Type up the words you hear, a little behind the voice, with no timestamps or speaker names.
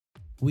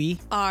We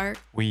are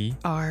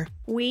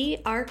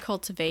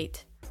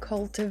cultivate.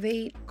 cultivate.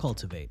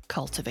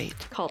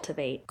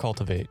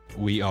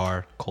 We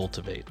are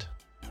cultivate.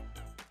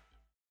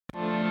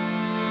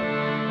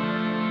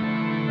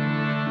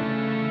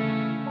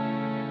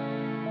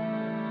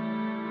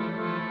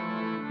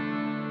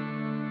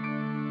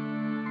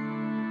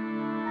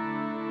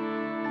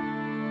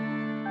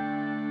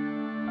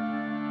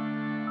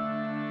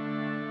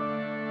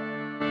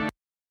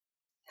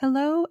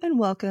 Hello and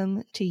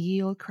welcome to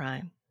Ye Olde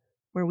Crime,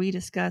 where we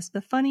discuss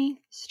the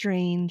funny,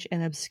 strange,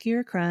 and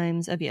obscure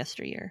crimes of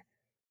yesteryear.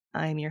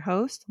 I'm your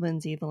host,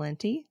 Lindsay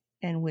Valenti,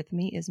 and with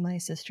me is my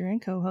sister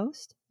and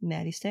co-host,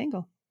 Maddie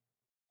Stengel.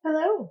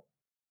 Hello.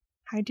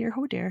 Hi dear,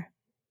 ho dear.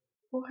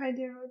 Oh, hi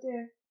there, oh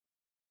there.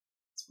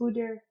 Spoo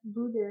there,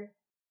 boo there.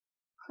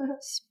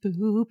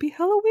 Spoopy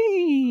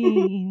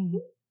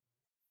Halloween!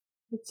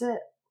 That's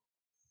it.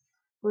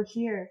 We're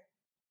here.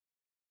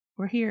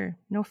 We're here,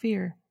 no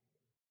fear.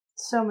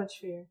 So much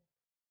fear.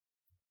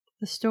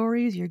 The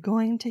stories you're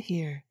going to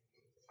hear.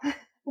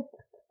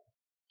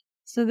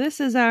 So this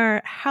is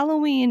our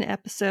Halloween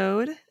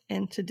episode,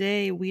 and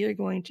today we are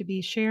going to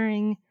be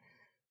sharing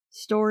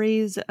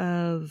stories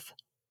of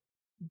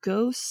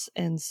ghosts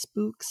and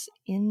spooks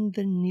in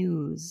the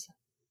news.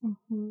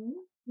 Mm-hmm.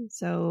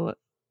 So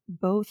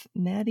both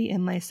Maddie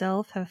and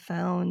myself have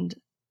found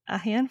a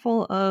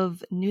handful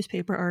of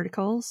newspaper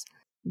articles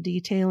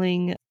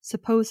detailing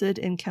supposed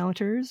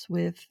encounters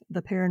with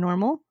the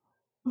paranormal,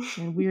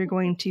 and we are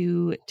going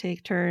to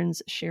take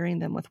turns sharing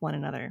them with one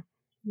another.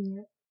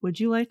 Yeah. Would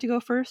you like to go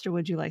first, or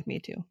would you like me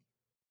to?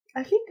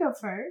 I can go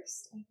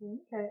first, I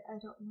think. I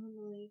don't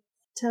normally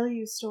tell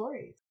you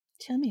stories.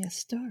 Tell me a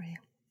story.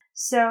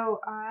 So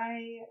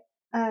I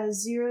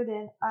zeroed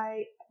in.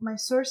 My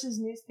source is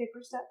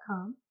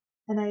newspapers.com,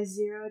 and I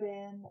zeroed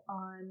in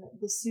on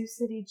the Sioux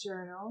City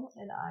Journal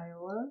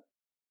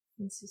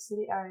in Sioux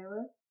City,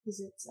 Iowa, because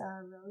it's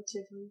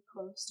relatively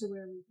close to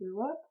where we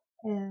grew up,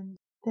 and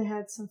they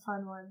had some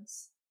fun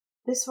ones.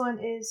 This one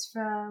is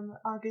from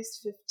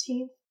August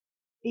 15th,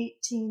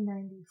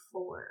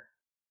 1894.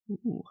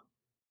 Ooh.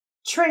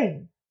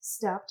 Train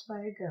stopped by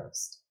a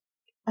ghost.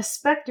 A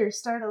specter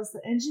startles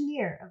the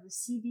engineer of the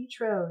Sea Beach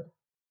Road.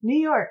 New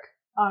York,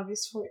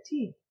 August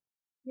 14th.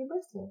 Your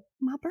birthday.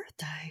 My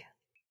birthday.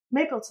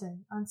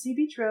 Mapleton, on Sea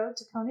Beach Road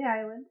to Coney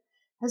Island,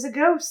 has a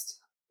ghost.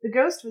 The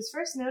ghost was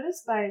first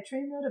noticed by a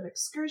trainload of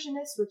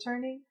excursionists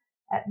returning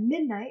at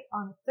midnight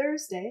on a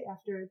Thursday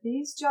after a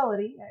day's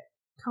jollity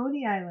at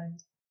Coney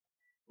Island.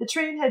 The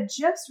train had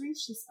just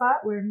reached the spot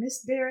where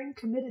Miss Baring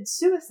committed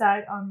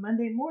suicide on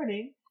Monday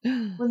morning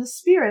when the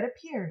spirit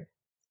appeared.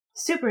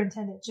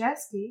 Superintendent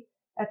Jasky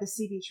at the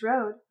Sea Beach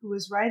Road, who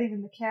was riding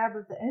in the cab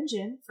of the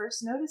engine,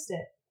 first noticed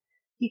it.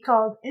 He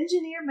called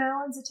Engineer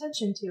Mallon's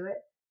attention to it,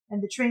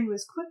 and the train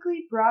was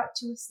quickly brought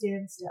to a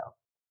standstill.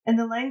 In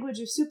the language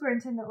of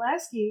Superintendent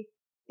Lasky,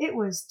 it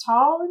was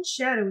tall and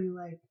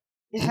shadowy-like.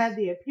 It had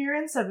the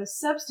appearance of a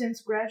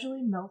substance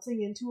gradually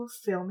melting into a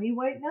filmy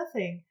white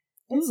nothing,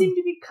 and seemed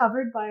to be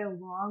covered by a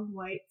long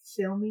white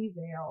filmy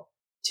veil.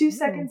 2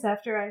 seconds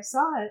after I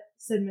saw it,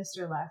 said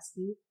Mr.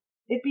 Lasky,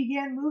 it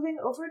began moving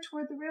over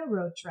toward the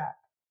railroad track.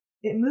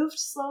 It moved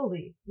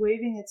slowly,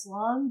 waving its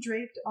long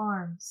draped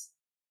arms.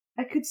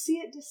 I could see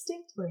it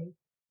distinctly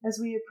as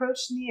we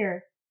approached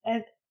near,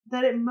 and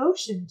that it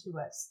motioned to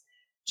us,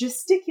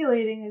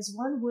 gesticulating as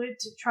one would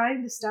to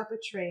trying to stop a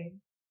train.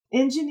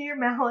 Engineer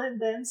Mallon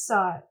then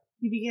saw it.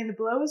 He began to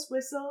blow his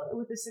whistle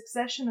with a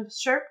succession of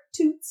sharp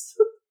toots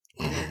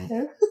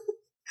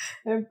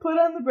and put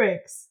on the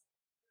brakes.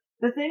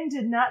 The thing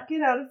did not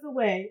get out of the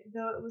way,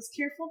 though it was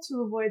careful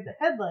to avoid the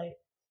headlight,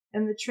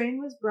 and the train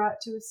was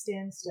brought to a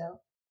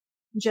standstill.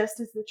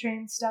 Just as the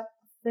train stopped,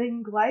 the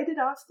thing glided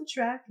off the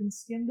track and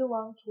skimmed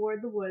along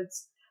toward the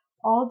woods,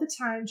 all the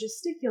time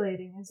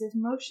gesticulating as if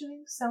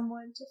motioning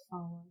someone to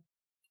follow.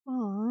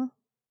 Aw,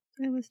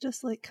 it was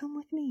just like, come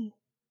with me.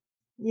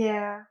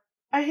 Yeah,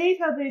 I hate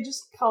how they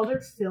just called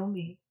her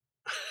filmy.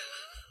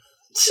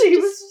 She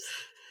was just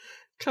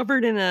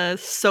covered in a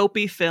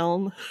soapy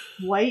film.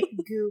 White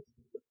goop.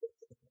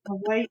 A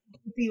white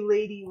goopy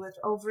lady with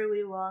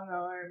overly long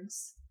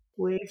arms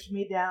waved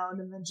me down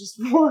and then just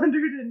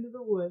wandered into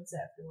the woods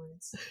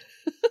afterwards.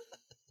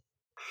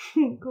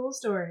 Cool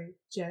story,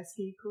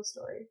 Jasky. Cool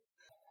story.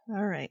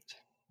 All right.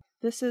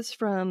 This is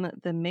from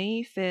the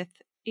May 5th,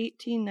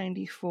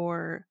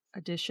 1894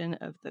 edition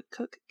of the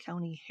Cook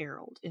County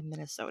Herald in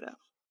Minnesota.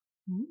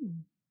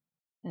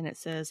 And it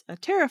says, a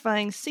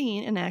terrifying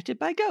scene enacted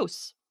by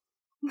ghosts.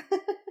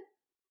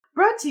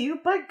 Brought to you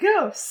by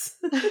ghosts.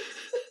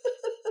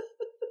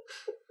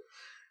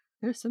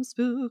 There's some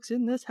spooks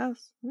in this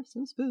house. There's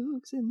some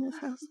spooks in this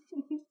house.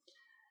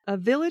 A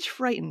village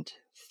frightened.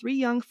 3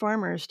 young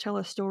farmers tell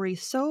a story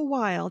so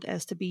wild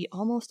as to be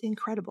almost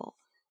incredible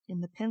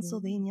in the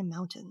Pennsylvania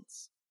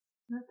mountains.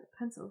 Not the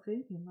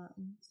Pennsylvania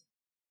mountains.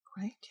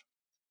 Right?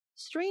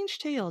 Strange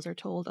tales are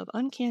told of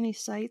uncanny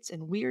sights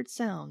and weird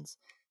sounds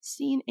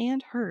seen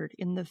and heard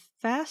in the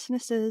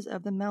fastnesses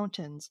of the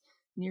mountains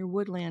near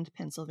Woodland,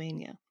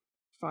 Pennsylvania.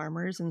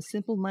 Farmers and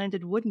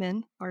simple-minded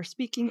woodmen are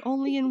speaking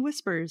only in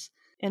whispers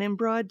and in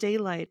broad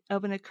daylight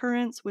of an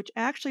occurrence which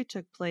actually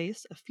took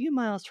place a few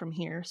miles from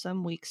here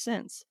some weeks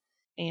since,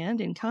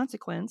 and, in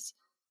consequence,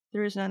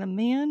 there is not a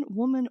man,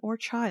 woman, or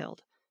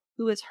child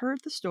who has heard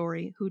the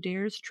story who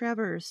dares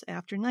traverse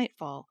after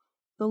nightfall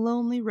the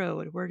lonely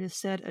road where it is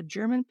said a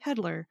German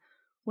peddler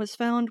was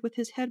found with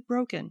his head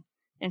broken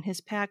and his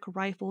pack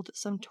rifled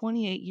some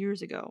 28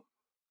 years ago.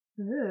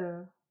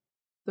 Ew.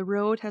 The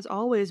road has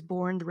always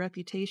borne the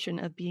reputation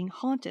of being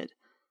haunted,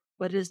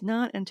 but it is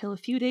not until a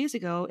few days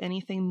ago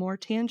anything more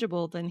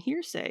tangible than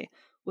hearsay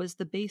was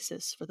the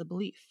basis for the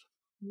belief.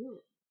 Ew.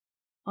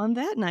 On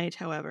that night,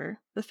 however,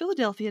 the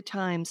Philadelphia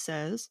Times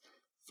says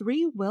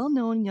 3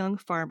 well-known young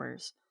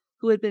farmers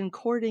who had been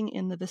courting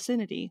in the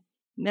vicinity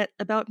met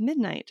about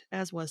midnight,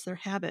 as was their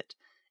habit,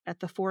 at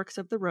the forks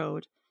of the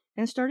road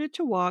and started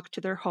to walk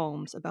to their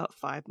homes about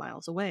 5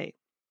 miles away.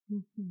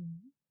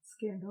 Mm-hmm.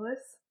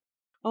 Scandalous.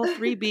 All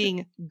 3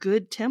 being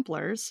good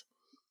Templars,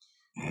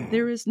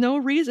 there is no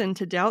reason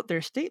to doubt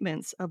their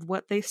statements of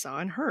what they saw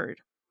and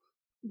heard.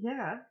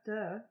 Yeah,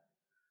 duh.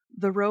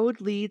 The road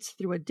leads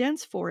through a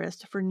dense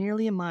forest for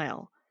nearly a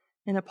mile,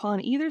 and upon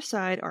either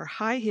side are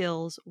high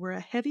hills where a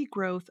heavy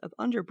growth of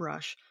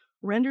underbrush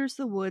renders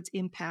the woods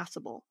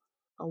impassable.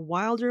 A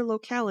wilder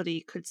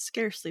locality could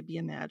scarcely be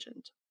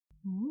imagined.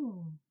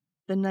 Ooh.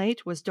 The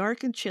night was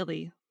dark and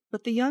chilly,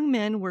 but the young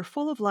men were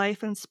full of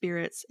life and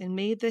spirits and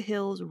made the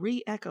hills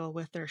re-echo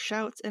with their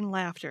shouts and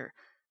laughter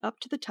up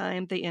to the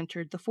time they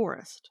entered the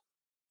forest.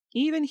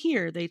 Even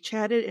here they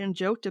chatted and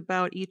joked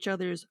about each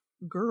other's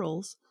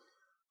girls,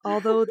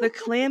 although the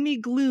clammy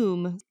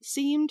gloom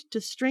seemed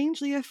to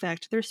strangely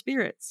affect their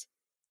spirits.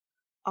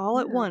 All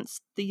at Yeah.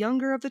 once, the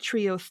younger of the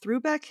trio threw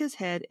back his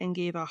head and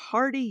gave a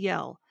hearty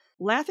yell,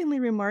 laughingly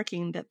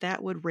remarking that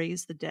that would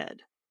raise the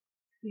dead.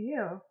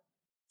 Ew.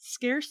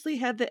 Scarcely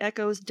had the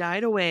echoes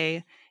died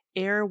away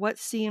ere what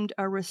seemed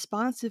a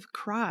responsive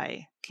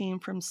cry came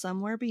from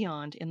somewhere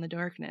beyond in the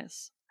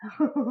darkness.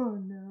 Oh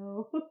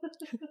no.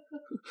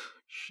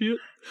 Shit.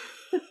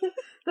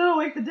 That'll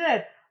wake the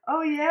dead.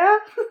 Oh yeah?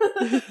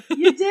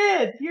 You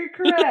did. You're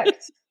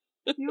correct.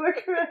 You are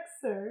correct,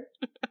 sir.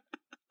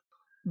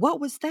 What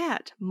was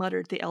that?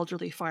 Muttered the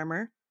elderly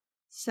farmer.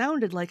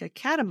 Sounded like a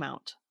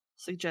catamount,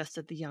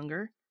 suggested the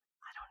younger.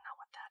 I don't know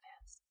what that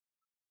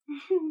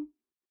is.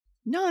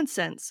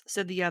 Nonsense,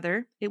 said the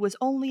other. It was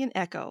only an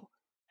echo.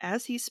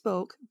 As he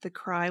spoke, the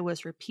cry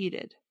was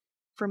repeated.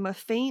 From a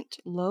faint,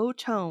 low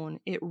tone,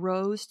 it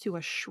rose to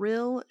a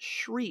shrill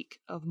shriek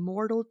of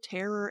mortal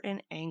terror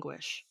and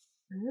anguish.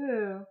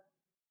 Ew.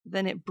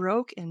 Then it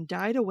broke and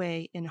died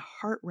away in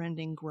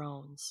heartrending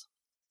groans.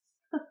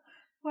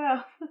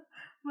 Wow.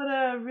 What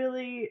a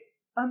really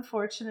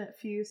unfortunate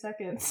few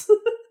seconds.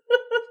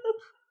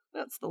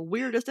 That's the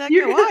weirdest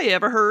You're echo gonna- I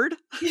ever heard.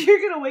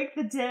 You're gonna wake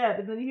the dead,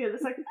 and then you hear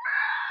this like,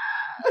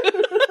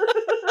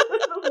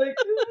 like,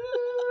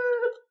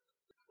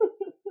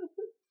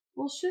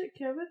 well, shit,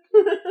 Kevin.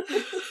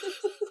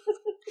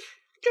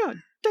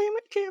 God damn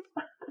it, Kevin.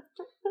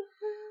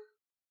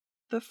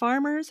 The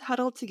farmers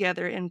huddled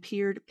together and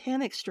peered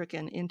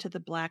panic-stricken into the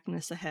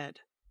blackness ahead.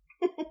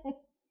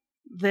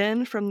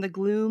 Then from the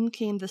gloom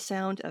came the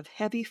sound of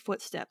heavy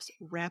footsteps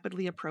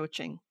rapidly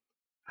approaching.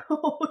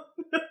 Oh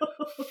no.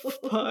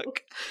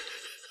 Fuck.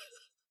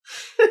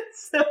 It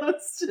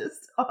sounds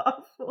just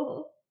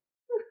awful.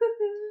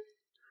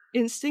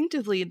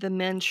 Instinctively, the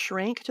men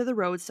shrank to the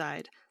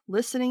roadside,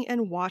 listening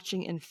and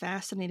watching in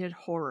fascinated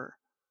horror.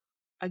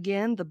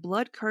 Again, the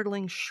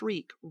blood-curdling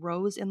shriek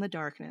rose in the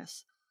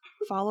darkness,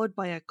 followed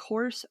by a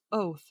coarse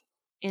oath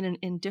in an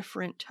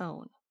indifferent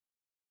tone.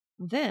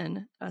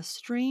 Then a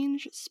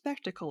strange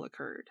spectacle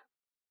occurred.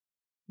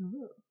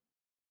 Ooh.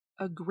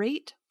 A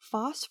great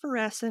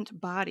phosphorescent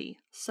body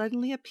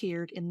suddenly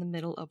appeared in the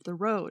middle of the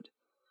road,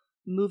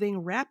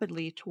 moving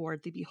rapidly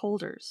toward the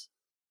beholders.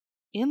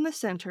 In the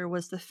center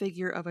was the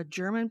figure of a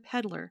German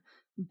peddler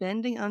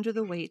bending under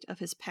the weight of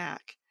his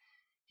pack,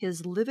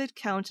 his livid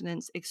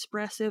countenance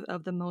expressive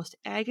of the most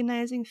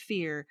agonizing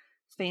fear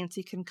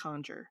fancy can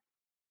conjure.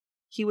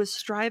 He was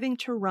striving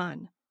to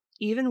run,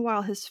 even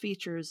while his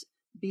features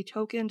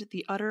betokened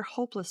the utter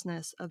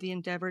hopelessness of the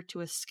endeavor to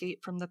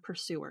escape from the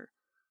pursuer,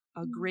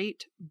 a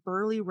great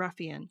burly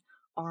ruffian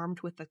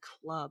armed with a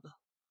club.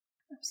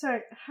 I'm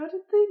sorry, how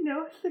did they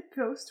know the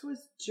ghost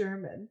was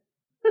German?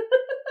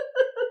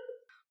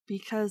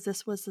 Because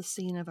this was the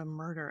scene of a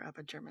murder of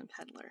a German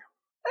peddler.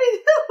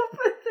 I know,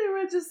 but they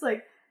were just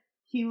like,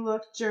 he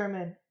looked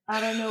German.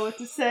 I don't know what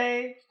to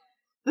say.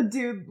 The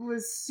dude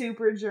was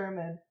super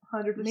German,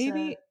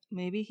 100%.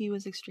 Maybe he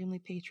was extremely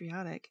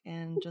patriotic,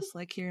 and just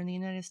like here in the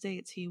United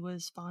States, he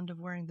was fond of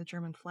wearing the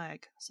German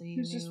flag, so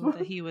you knew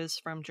that he was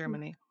from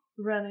Germany.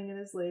 Running in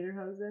his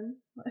lederhosen.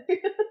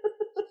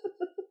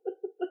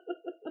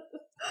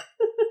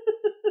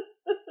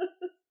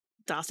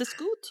 Das ist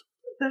gut.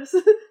 Das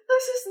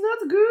ist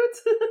not good.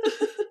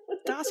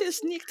 Das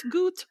ist nicht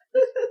gut.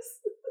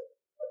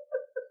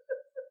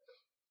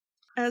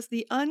 As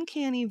the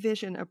uncanny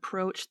vision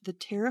approached, the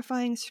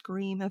terrifying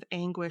scream of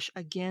anguish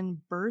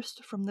again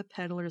burst from the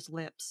peddler's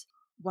lips,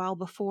 while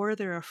before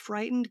their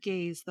affrighted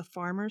gaze the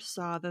farmers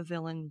saw the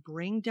villain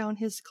bring down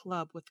his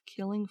club with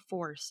killing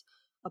force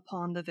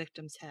upon the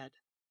victim's head.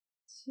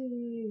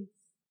 Jeez.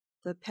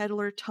 The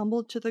peddler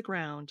tumbled to the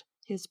ground,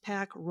 his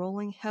pack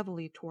rolling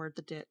heavily toward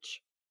the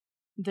ditch.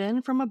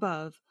 Then from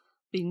above,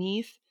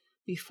 beneath,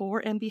 before,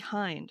 and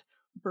behind,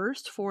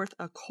 burst forth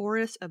a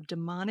chorus of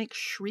demonic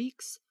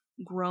shrieks,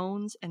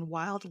 groans, and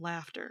wild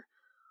laughter,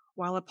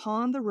 while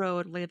upon the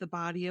road lay the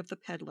body of the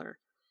peddler,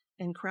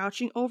 and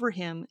crouching over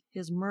him,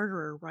 his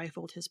murderer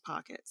rifled his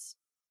pockets.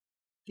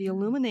 The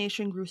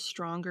illumination grew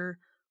stronger,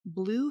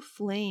 blue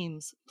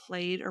flames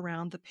played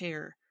around the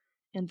pair,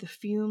 and the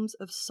fumes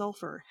of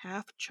sulfur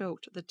half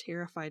choked the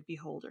terrified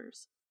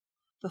beholders.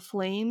 The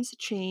flames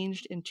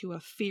changed into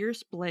a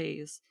fierce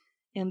blaze,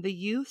 and the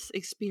youths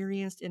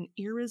experienced an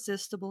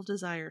irresistible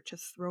desire to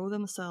throw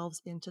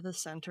themselves into the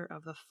center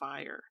of the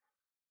fire.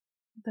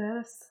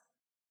 That's...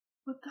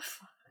 What the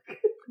fuck?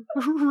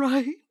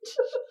 Right?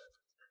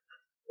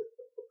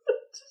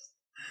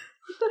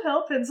 What the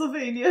hell,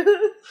 Pennsylvania?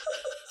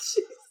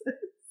 Jesus.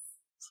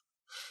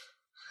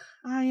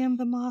 I am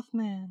the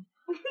Mothman.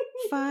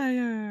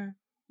 Fire.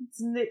 It's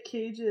Nick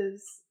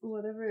Cage's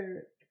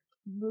whatever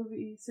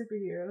movie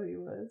superhero he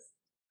was.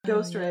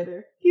 Ghost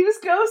Rider. He was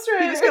Ghost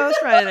Rider! He was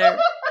Ghost Rider.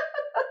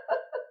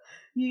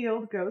 Ye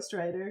old Ghost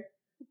Rider.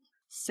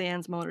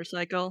 Sans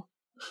motorcycle.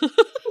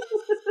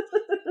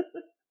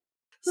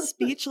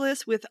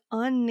 Speechless with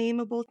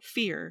unnameable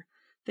fear,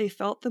 they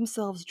felt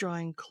themselves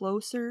drawing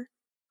closer,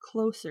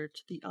 closer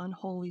to the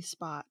unholy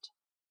spot.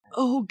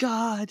 "Oh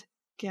God!"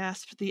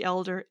 gasped the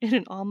elder in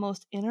an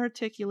almost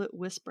inarticulate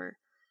whisper.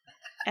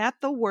 At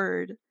the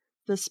word,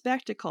 the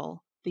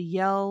spectacle, the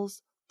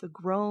yells, the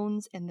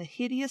groans, and the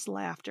hideous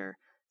laughter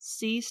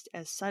ceased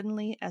as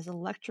suddenly as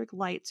electric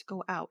lights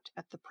go out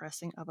at the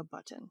pressing of a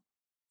button.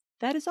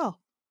 That is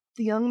all.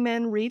 The young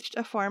men reached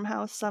a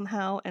farmhouse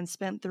somehow and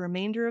spent the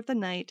remainder of the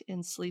night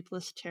in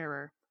sleepless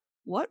terror.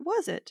 What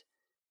was it?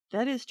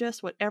 That is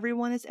just what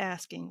everyone is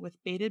asking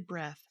with bated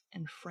breath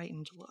and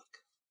frightened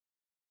look.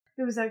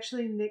 It was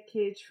actually Nick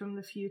Cage from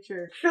the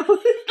future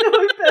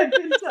going back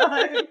in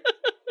time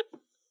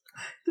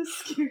to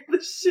scare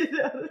the shit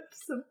out of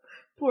some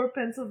poor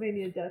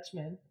Pennsylvania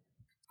Dutchman.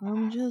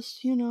 I'm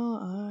just,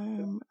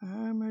 I'm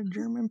a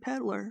German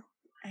peddler,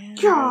 and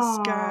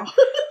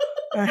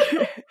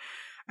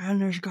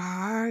this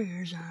guy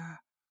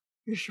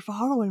is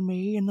following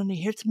me, and then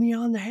he hits me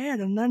on the head,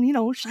 and then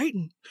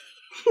Satan.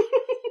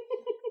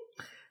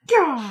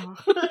 Gah!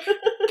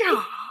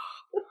 Gah!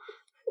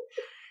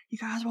 You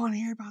guys want to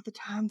hear about the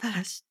time that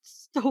I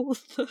stole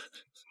the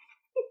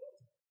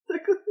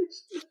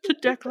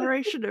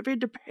Declaration of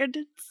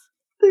Independence?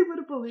 They would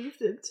have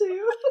believed it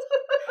too.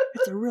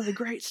 It's a really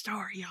great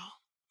story, y'all.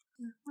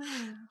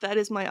 Wow. That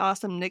is my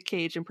awesome Nick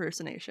Cage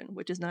impersonation,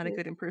 which is not a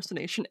good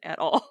impersonation at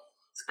all.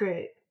 It's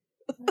great.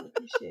 I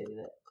appreciated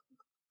it.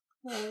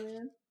 Oh,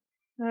 man.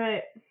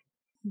 Alright.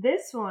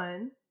 This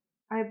one,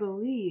 I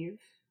believe,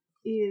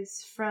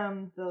 is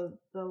from the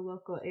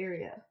local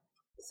area.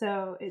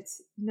 So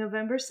it's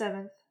November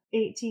 7th,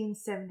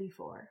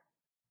 1874.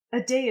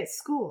 A day at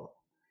school.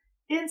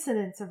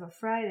 Incidents of a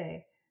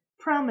Friday,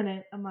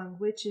 prominent among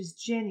which is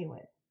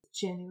genuine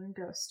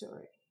ghost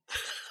story.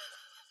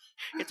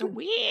 It's a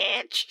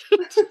witch!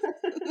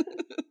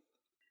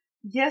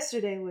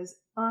 Yesterday was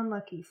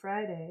Unlucky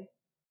Friday,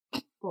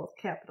 both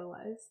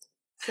capitalized.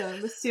 So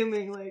I'm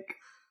assuming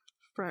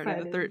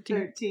Friday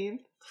the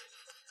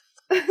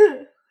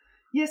 13th.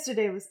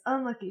 Yesterday was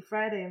Unlucky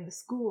Friday in the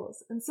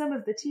schools, and some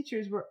of the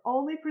teachers were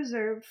only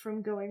preserved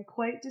from going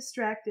quite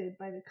distracted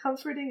by the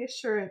comforting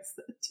assurance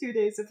that 2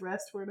 days of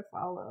rest were to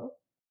follow.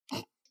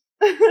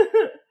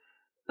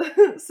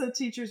 So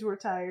teachers were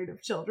tired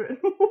of children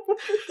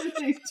in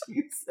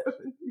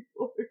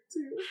 1874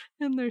 too.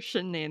 And their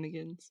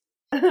shenanigans.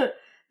 The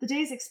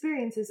day's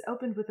experiences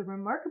opened with a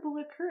remarkable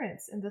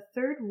occurrence in the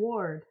 3rd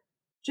Ward.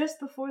 Just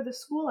before the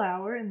school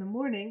hour in the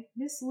morning,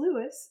 Miss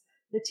Lewis,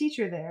 the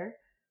teacher there,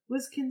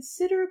 was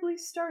considerably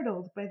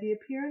startled by the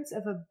appearance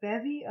of a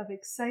bevy of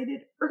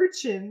excited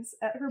urchins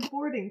at her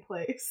boarding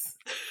place.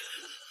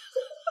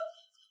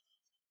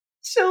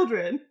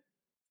 Children.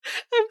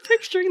 I'm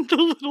picturing the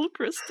little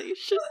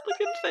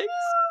crustacean-looking things.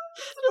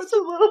 Just a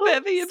little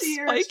bevy of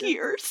spiky sea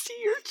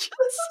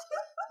urchins.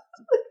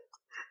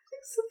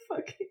 Like some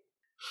fucking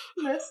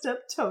messed up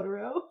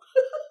Totoro.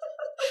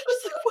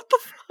 Just like, what the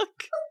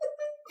fuck?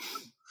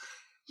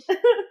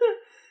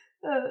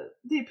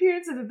 The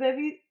appearance of a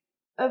bevy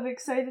of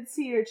excited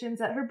sea urchins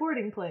at her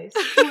boarding place,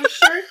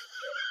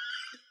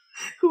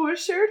 who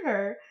assured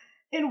her,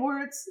 in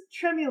words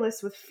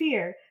tremulous with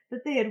fear,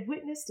 that they had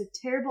witnessed a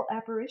terrible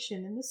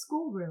apparition in the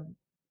schoolroom.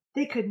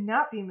 They could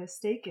not be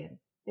mistaken.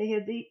 They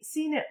had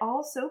seen it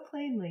all so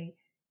plainly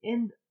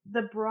in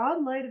the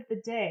broad light of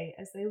the day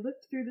as they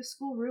looked through the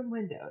schoolroom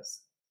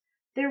windows.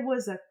 There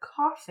was a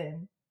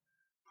coffin,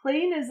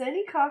 plain as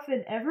any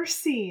coffin ever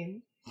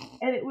seen,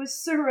 and it was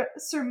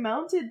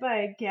surmounted by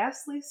a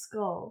ghastly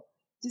skull,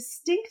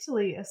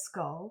 distinctly a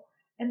skull,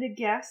 and a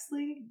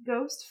ghastly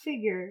ghost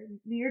figure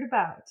neared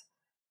about,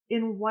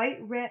 in white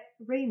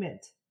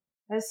raiment,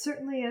 as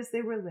certainly as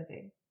they were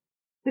living.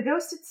 The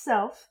ghost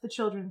itself, the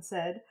children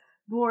said,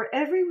 bore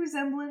every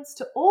resemblance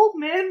to Old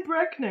Man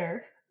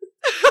Breckner,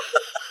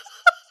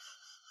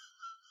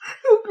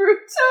 who grew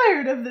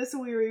tired of this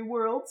weary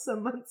world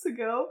some months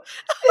ago,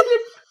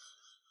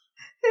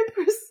 and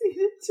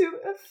proceeded to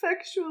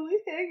effectually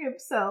hang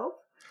himself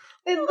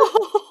in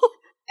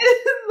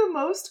the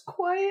most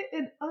quiet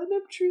and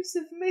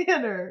unobtrusive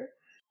manner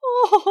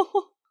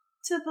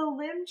to the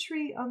limb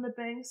tree on the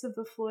banks of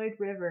the Floyd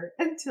River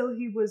until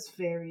he was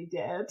very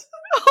dead.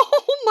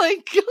 Oh my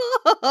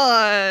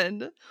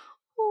god!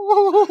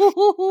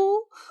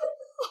 Oh.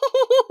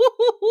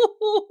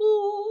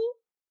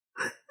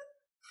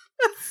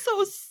 That's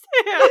so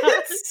sad.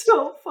 It's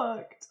so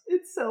fucked.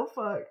 It's so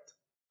fucked.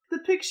 The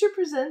picture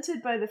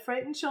presented by the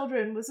frightened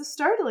children was a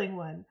startling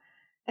one,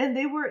 and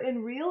they were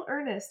in real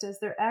earnest as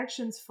their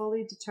actions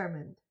fully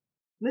determined.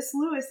 Miss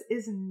Lewis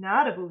is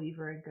not a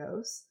believer in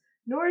ghosts,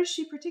 nor is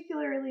she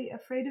particularly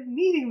afraid of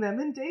meeting them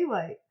in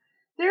daylight.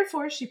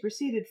 Therefore, she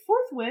proceeded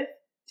forthwith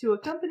to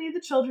accompany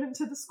the children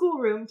to the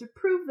schoolroom to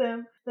prove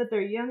them that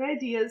their young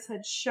ideas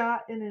had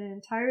shot in an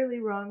entirely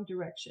wrong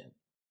direction.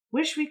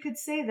 Wish we could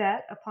say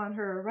that, upon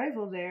her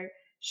arrival there,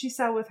 she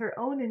saw with her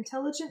own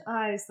intelligent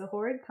eyes the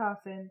horrid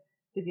coffin,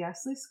 the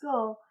ghastly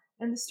skull,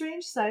 and the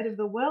strange sight of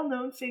the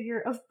well-known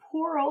figure of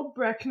poor old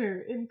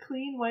Breckner in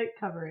clean white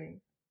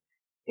covering.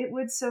 It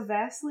would so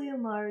vastly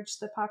enlarge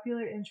the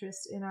popular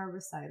interest in our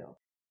recital.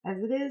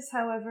 As it is,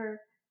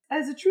 however,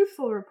 as a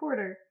truthful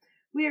reporter,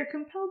 we are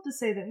compelled to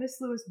say that Miss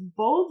Lewis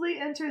boldly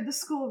entered the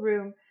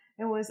schoolroom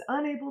and was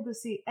unable to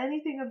see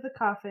anything of the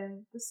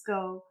coffin, the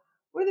skull,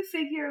 or the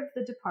figure of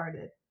the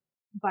departed.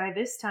 By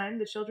this time,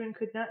 the children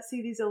could not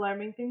see these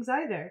alarming things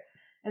either,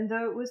 and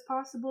though it was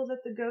possible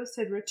that the ghost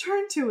had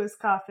returned to his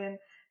coffin,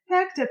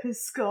 packed up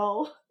his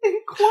skull,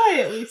 and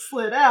quietly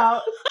slid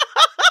out,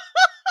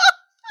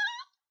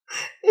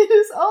 it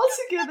is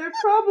altogether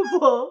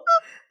probable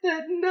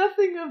that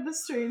nothing of the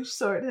strange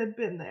sort had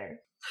been there.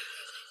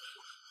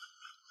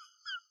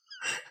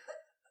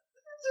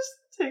 Just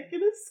taking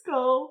his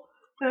skull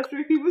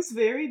after he was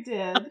very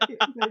dead, he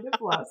might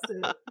have lost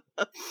it.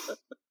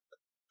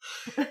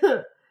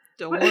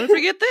 Don't want to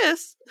forget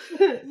this.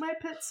 My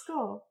pet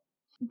skull.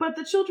 But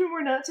the children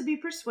were not to be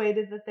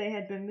persuaded that they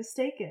had been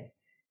mistaken.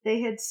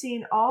 They had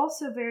seen all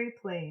so very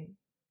plain.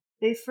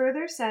 They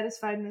further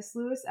satisfied Miss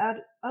Lewis out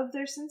of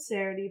their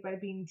sincerity by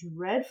being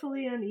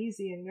dreadfully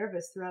uneasy and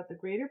nervous throughout the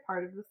greater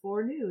part of the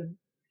forenoon.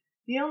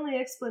 The only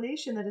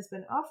explanation that has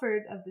been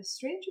offered of this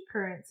strange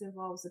occurrence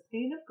involves a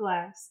pane of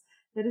glass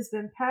that has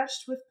been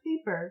patched with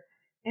paper,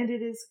 and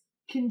it is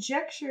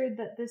conjectured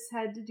that this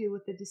had to do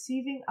with the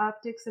deceiving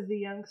optics of the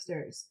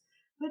youngsters.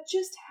 But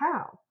just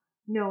how?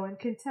 No one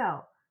can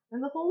tell,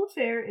 and the whole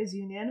affair is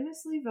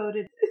unanimously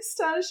voted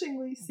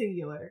astonishingly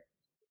singular.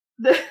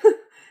 The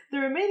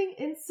remaining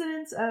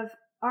incidents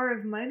are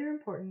of minor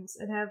importance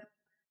and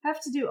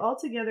have to do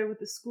altogether with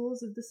the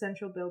schools of the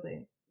central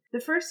building. The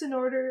first in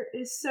order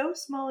is so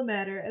small a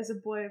matter as a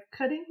boy of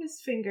cutting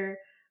his finger,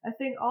 a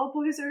thing all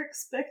boys are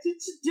expected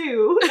to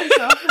do as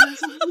often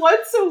as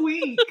once a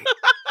week.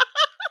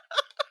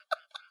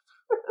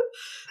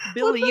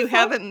 Billy, you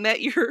haven't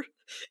met your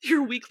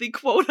weekly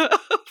quota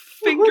of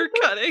finger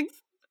cutting.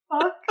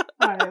 Fuck,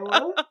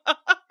 Iowa.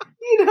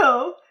 You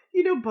know,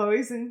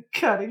 boys and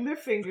cutting their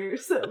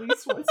fingers at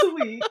least once a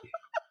week.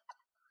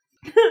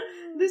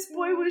 This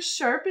boy was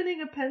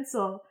sharpening a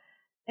pencil,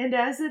 and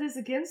as it is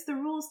against the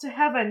rules to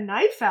have a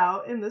knife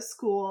out in the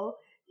school,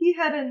 he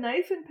had a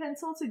knife and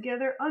pencil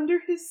together under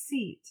his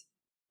seat.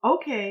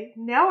 Okay,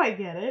 now I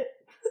get it.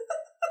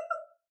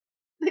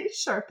 They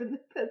sharpened the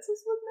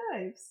pencils with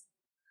knives.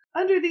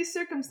 Under these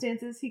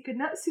circumstances, he could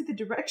not see the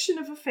direction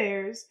of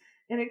affairs,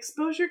 and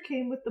exposure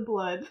came with the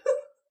blood.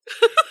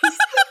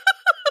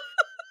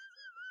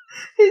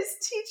 His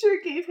teacher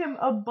gave him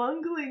a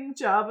bungling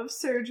job of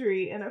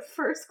surgery and a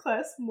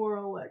first-class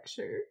moral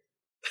lecture.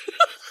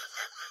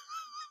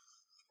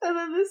 And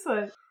then this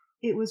one.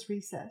 It was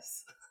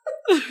recess.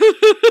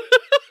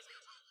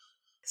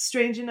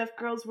 Strange enough,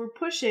 girls were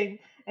pushing,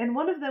 and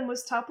one of them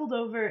was toppled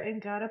over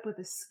and got up with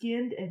a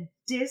skinned and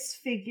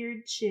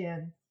disfigured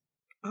chin.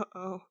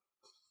 Uh-oh.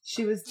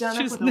 She was done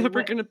She's up with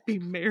never gonna be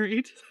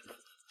married.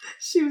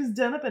 She was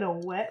done up in a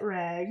wet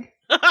rag.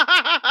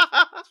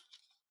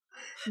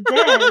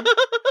 Then,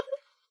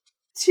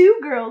 two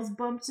girls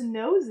bumped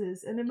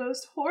noses in a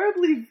most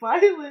horribly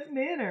violent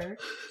manner,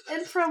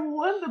 and from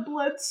one the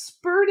blood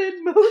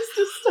spurted most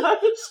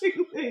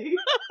astonishingly.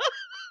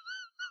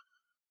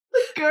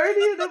 The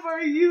guardian of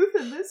our youth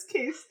in this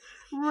case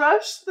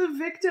rushed the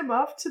victim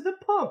off to the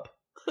pump.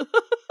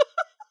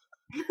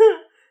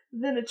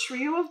 Then a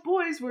trio of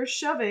boys were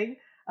shoving,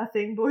 a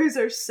thing boys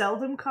are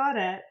seldom caught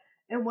at,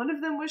 and one of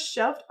them was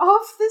shoved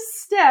off the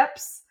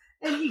steps,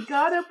 and he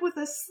got up with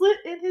a slit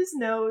in his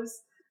nose,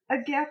 a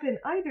gap in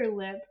either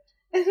lip,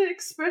 and an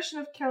expression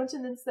of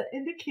countenance that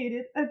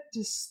indicated a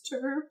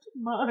disturbed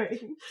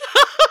mind.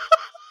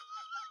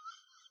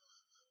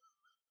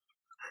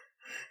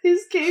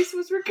 His case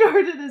was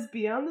regarded as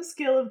beyond the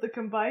skill of the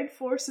combined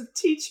force of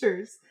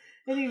teachers,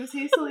 and he was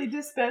hastily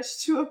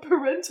dispatched to a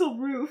parental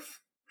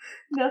roof.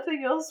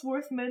 Nothing else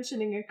worth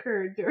mentioning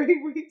occurred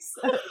during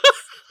recess. It's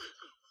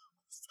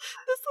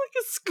like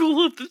a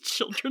school of the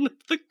children of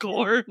the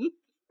corn.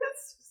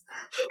 It's just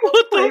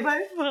What play the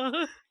by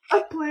fuck?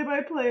 a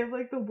play-by-play of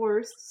like the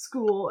worst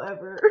school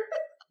ever.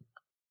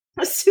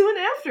 Soon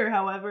after,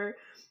 however,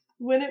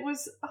 when it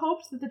was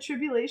hoped that the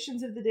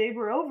tribulations of the day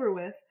were over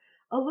with,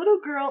 a little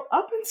girl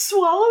up and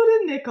swallowed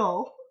a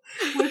nickel,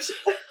 which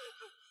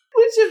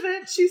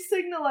event she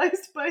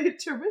signalized by a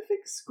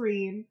terrific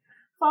scream,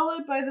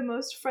 followed by the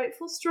most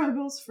frightful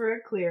struggles for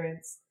a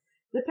clearance.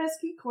 The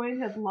pesky coin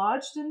had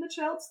lodged in the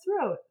child's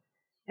throat,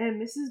 and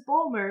Mrs.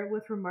 Bulmer,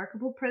 with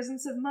remarkable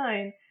presence of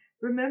mind,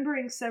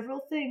 remembering several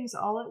things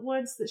all at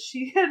once that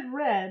she had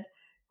read,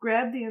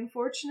 grabbed the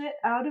unfortunate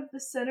out of the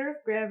center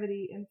of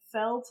gravity and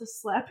fell to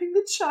slapping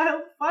the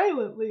child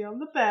violently on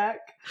the back,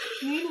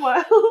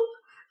 meanwhile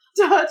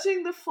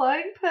dodging the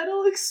flying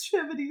petal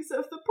extremities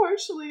of the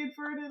partially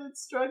inverted and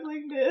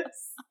struggling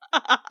miss.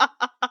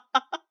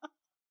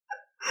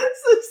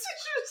 So she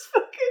just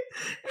fucking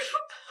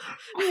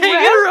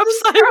Hanging her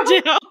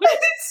upside down.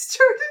 and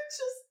started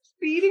just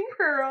beating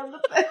her on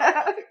the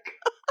back.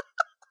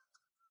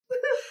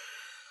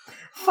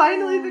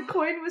 Finally, the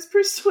coin was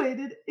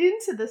persuaded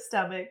into the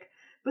stomach,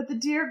 but the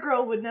dear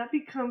girl would not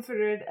be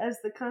comforted, as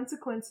the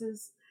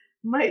consequences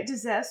might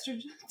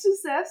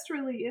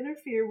disastrously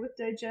interfere with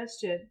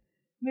digestion.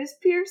 Miss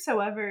Pierce,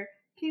 however,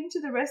 came to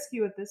the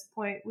rescue at this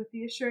point with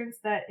the assurance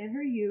that, in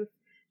her youth,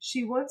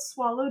 she once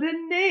swallowed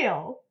a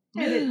nail,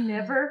 and it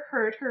never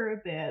hurt her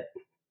a bit.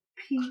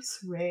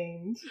 Peace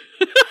reigned.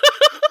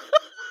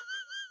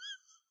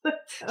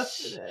 That's how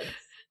it ends.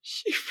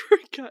 She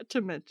forgot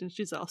to mention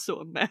she's also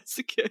a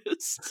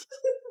masochist.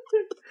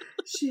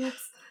 She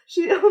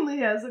only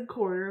has a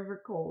quarter of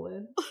her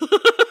colon.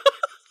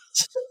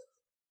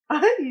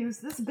 I use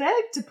this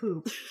bag to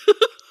poop.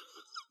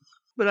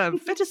 But I'm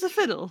fit as a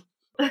fiddle.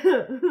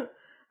 I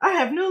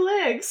have no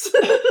legs.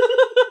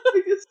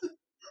 It's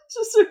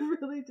just a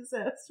really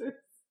disastrous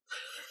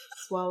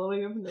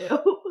swallowing of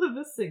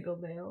a single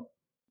nail.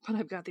 But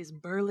I've got these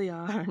burly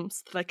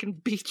arms that I can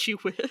beat you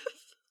with.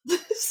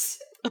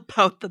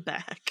 About the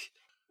back.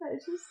 I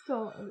just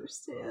don't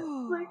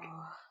understand. Like,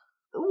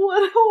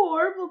 what a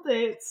horrible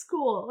day at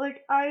school.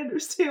 Like, I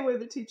understand why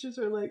the teachers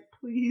are like,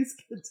 please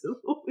get to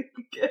the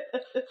weekend.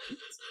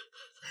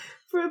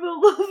 For the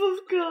love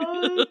of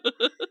God.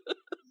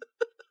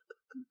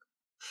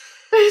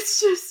 It's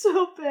just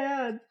so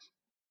bad.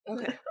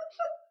 Okay.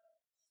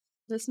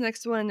 This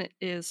next one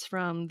is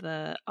from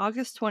the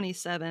August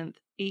 27th,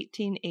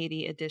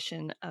 1880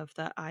 edition of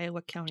the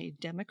Iowa County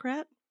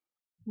Democrat.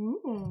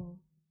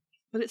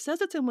 But it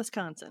says it's in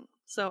Wisconsin,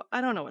 so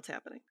I don't know what's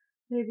happening.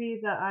 Maybe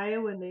the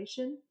Iowa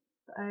Nation?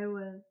 The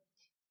Iowa...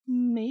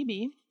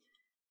 Maybe.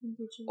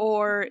 Indigenous.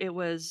 Or it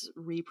was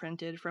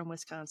reprinted from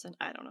Wisconsin.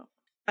 I don't know.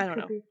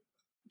 Be.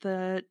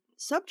 The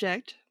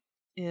subject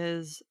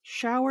is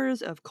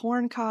showers of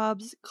corn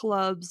cobs,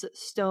 clubs,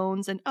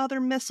 stones, and other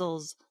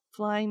missiles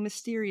flying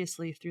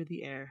mysteriously through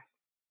the air.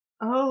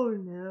 Oh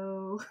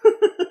no.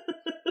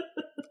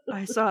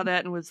 I saw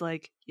that and was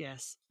like,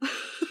 yes.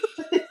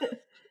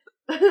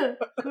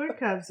 Corn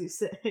cobs, you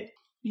say?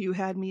 You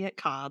had me at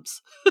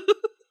cobs.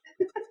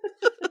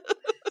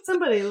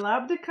 Somebody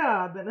lobbed a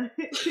cob and I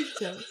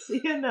don't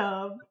see a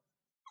knob.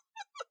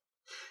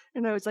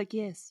 And I was like,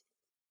 yes.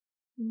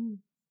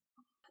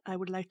 I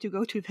would like to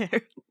go to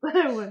there.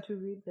 I want to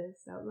read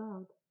this out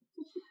loud.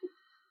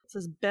 It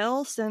says,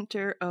 Bell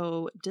Center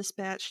O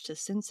dispatch to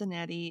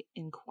Cincinnati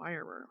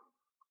Enquirer.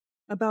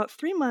 About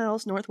 3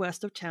 miles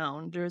northwest of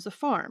town, there is a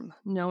farm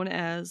known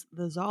as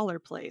the Zoller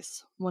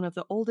Place, one of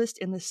the oldest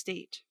in the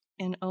state,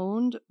 and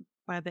owned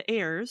by the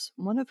heirs,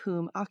 one of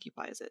whom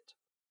occupies it.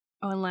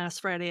 On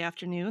last Friday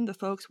afternoon, the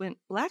folks went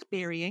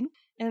blackberrying,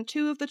 and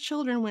 2 of the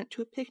children went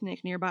to a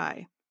picnic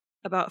nearby.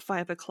 About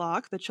 5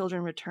 o'clock, the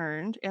children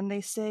returned, and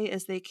they say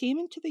as they came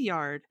into the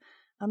yard,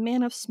 a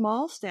man of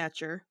small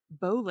stature,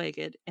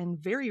 bow-legged, and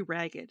very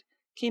ragged,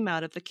 came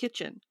out of the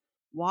kitchen,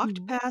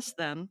 walked past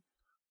them,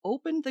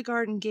 opened the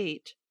garden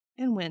gate,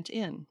 and went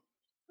in.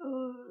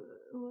 What?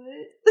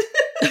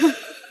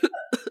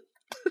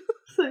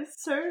 Like,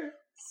 sir,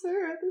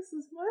 this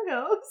is my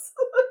house.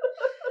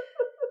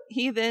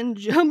 He then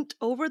jumped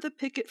over the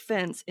picket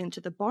fence into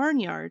the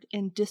barnyard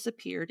and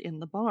disappeared in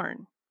the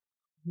barn.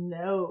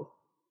 No.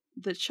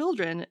 The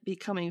children,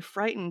 becoming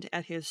frightened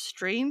at his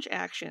strange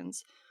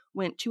actions,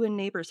 went to a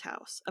neighbor's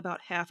house about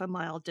half a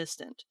mile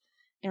distant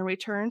and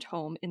returned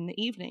home in the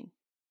evening.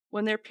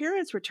 When their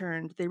parents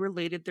returned, they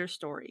related their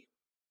story.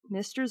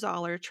 Mr.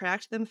 Zoller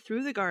tracked them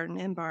through the garden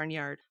and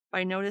barnyard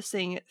by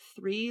noticing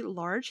 3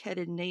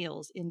 large-headed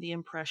nails in the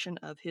impression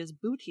of his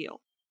boot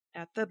heel.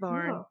 At the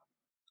barn,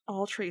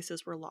 all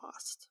traces were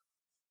lost.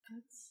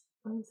 That's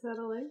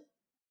unsettling.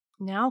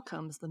 Now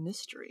comes the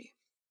mystery.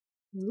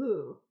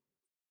 Ooh.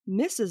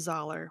 Mrs.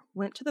 Zoller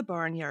went to the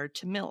barnyard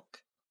to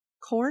milk.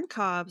 Corn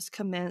cobs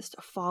commenced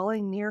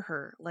falling near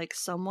her like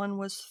someone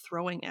was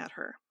throwing at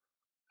her.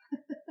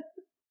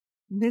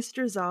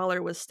 Mr.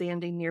 Zoller was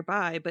standing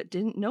nearby but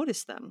didn't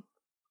notice them.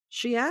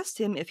 She asked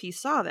him if he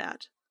saw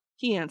that.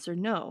 He answered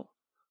no.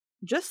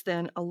 Just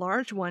then, a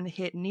large one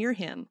hit near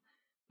him,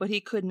 but he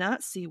could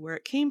not see where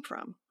it came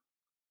from.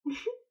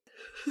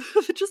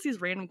 Just these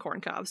random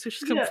corn cobs who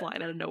just come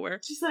flying out of nowhere.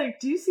 She's like,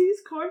 do you see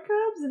these corn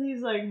cobs? And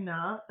he's like,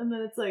 nah. And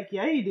then it's like,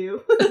 yeah, you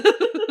do.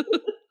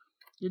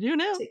 You do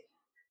now.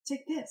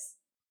 Take this.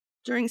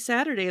 During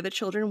Saturday, the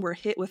children were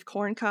hit with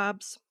corn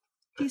cobs,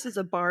 pieces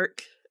of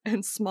bark,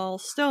 and small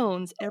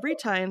stones every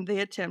time they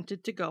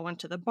attempted to go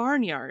into the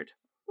barnyard.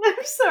 I'm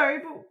sorry,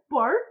 but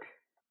bark?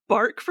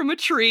 Bark from a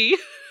tree.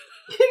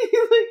 Can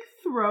you, like,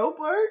 throw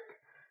bark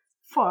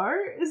far?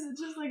 Is it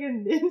just like a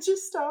ninja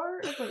star?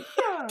 It's like,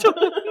 yeah. Don't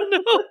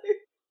know.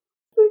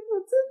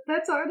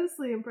 That's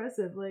honestly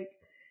impressive. Like,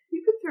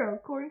 you could throw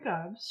corn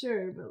cobs,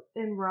 sure, but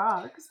and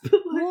rocks. But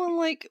like, well,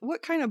 like,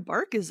 what kind of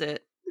bark is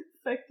it?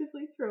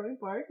 Effectively throwing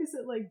bark? Is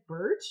it like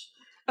birch?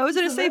 I was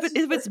going to say,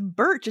 if it's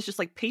birch, it's just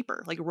like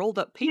paper, like rolled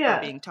up paper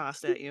being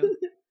tossed at you.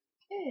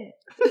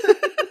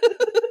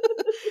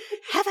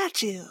 Have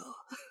at you.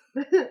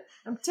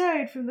 I'm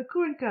tired from the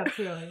corn cob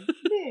throwing.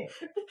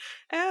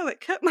 Ow,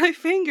 it cut my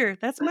finger.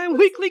 That's my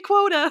weekly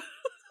quota.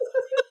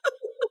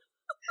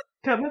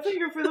 Cut my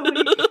finger for the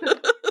week.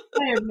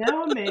 I am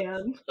now a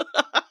man.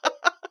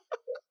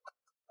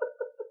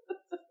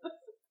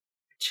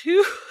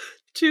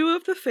 Two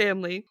of the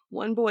family,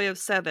 one boy of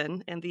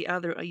 7 and the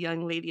other a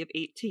young lady of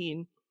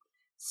 18,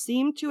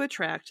 seemed to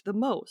attract the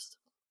most.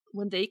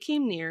 When they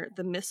came near,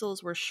 the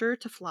missiles were sure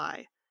to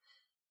fly.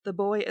 The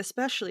boy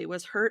especially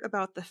was hurt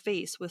about the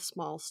face with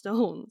small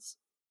stones.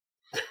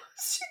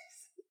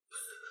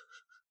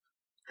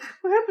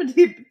 What happened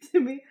to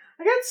me?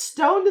 I got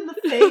stoned in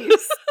the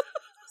face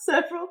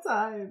several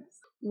times.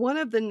 One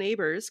of the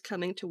neighbors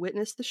coming to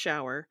witness the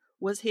shower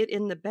was hit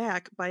in the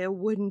back by a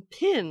wooden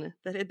pin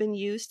that had been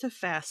used to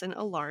fasten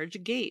a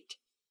large gate.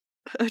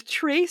 A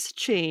trace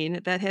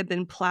chain that had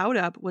been plowed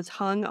up was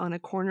hung on a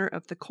corner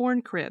of the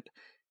corn crib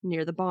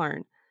near the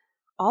barn.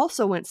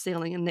 Also went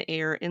sailing in the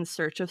air in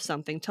search of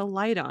something to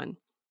light on.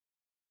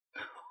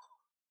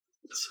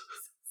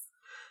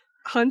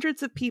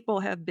 Hundreds of people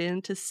have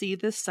been to see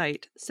this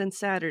sight since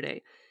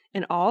Saturday,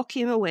 and all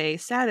came away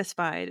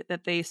satisfied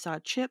that they saw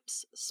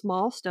chips,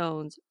 small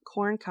stones,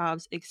 corn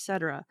cobs,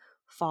 etc.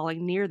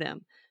 falling near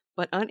them,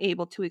 but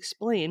unable to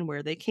explain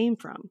where they came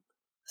from.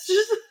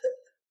 Just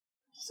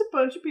a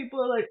bunch of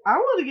people are like, I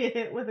want to get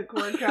hit with a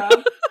corn cob.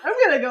 I'm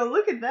going to go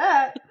look at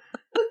that.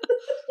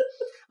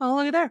 Oh,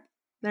 look at there.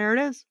 There it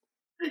is.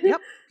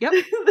 Yep.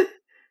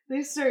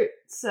 They start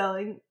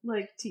selling,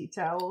 like, tea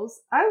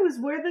towels. I was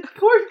where the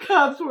corn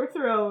cobs were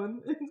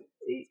thrown in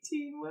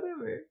 18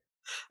 whatever.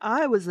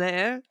 I was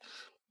there.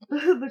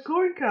 The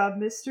corn cob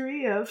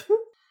mystery of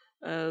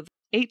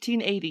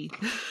 1880.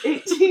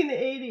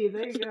 1880,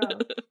 there you go.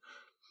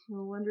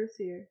 No wonders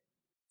here.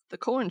 The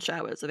corn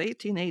showers of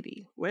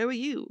 1880. Where were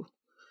you?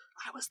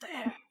 I was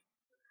there.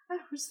 I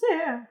was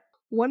there.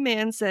 One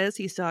man says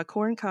he saw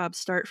corn cobs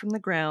start from the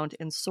ground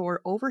and soar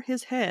over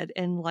his head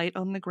and light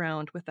on the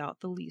ground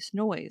without the least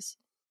noise.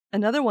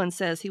 Another one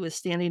says he was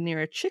standing near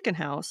a chicken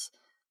house,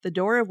 the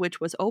door of which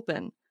was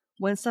open,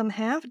 when some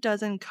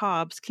half-dozen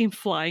cobs came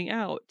flying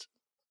out.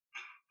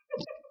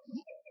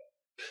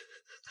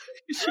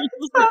 It's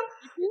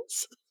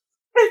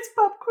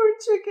popcorn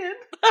chicken.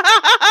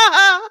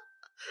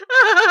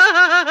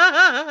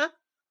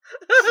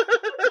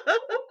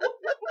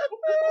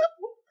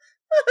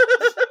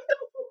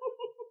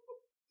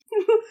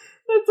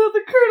 That's how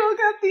the Colonel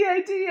got the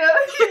idea.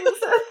 He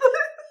was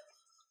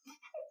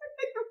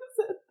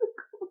at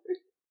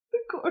the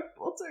corn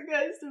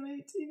Poltergeist of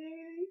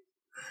 1880.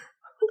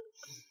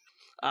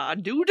 I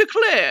do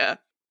declare.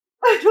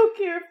 I don't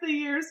care if the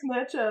years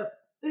match up.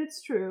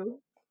 It's true.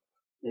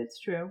 It's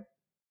true.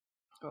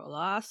 Well,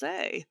 I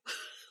say.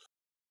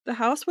 The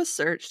house was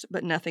searched,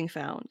 but nothing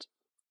found.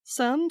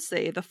 Some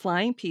say the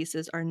flying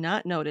pieces are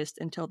not noticed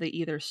until they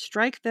either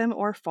strike them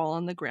or fall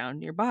on the ground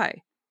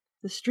nearby.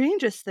 The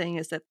strangest thing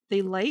is that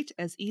they light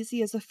as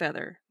easy as a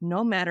feather,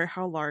 no matter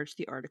how large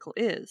the article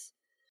is.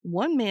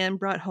 One man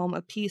brought home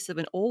a piece of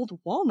an old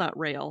walnut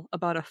rail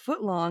about a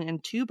foot long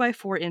and 2 by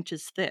 4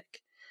 inches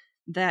thick,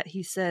 that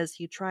he says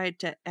he tried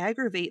to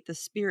aggravate the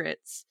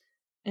spirits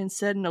and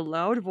said in a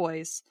loud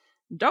voice,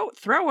 "Don't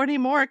throw any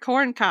more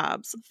corn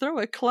cobs. Throw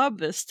a club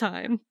this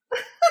time."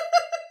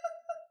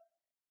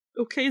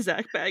 Okay,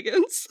 Zach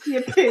Baggins.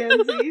 You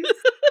pansies.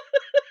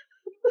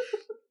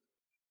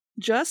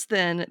 Just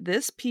then,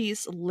 this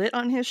piece lit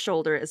on his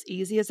shoulder as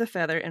easy as a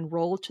feather and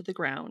rolled to the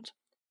ground.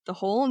 The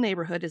whole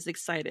neighborhood is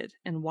excited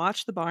and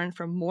watch the barn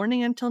from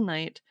morning until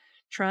night,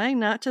 trying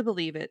not to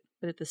believe it,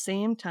 but at the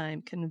same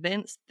time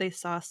convinced they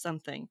saw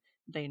something,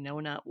 they know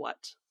not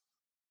what.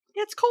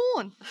 It's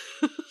corn!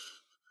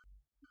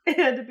 It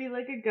had to be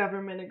like a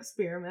government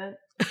experiment.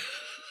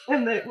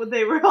 And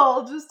they were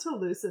all just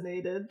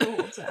hallucinated, the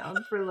whole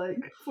town, for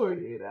like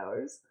 48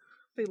 hours.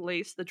 They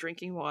laced the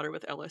drinking water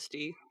with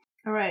LSD.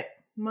 All right,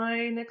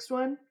 my next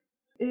one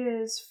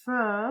is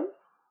from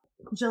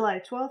July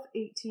 12th,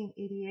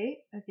 1888,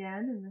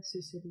 again in the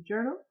Sioux City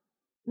Journal.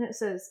 And it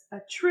says, a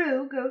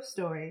true ghost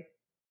story.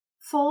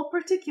 Full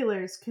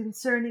particulars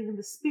concerning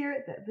the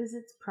spirit that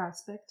visits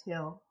Prospect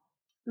Hill.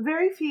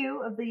 Very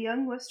few of the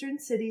young western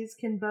cities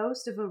can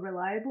boast of a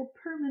reliable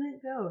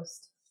permanent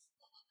ghost.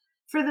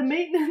 For the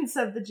maintenance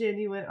of the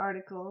genuine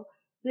article,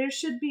 there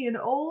should be an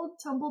old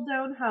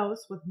tumble-down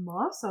house with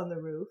moss on the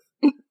roof,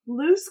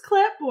 loose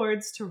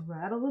clapboards to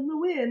rattle in the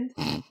wind,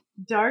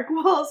 dark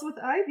walls with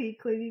ivy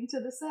clinging to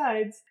the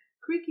sides,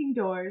 creaking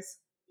doors,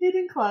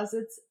 hidden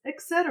closets,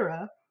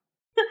 etc.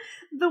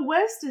 The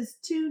West is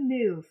too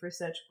new for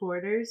such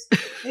quarters,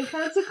 and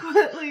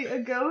consequently a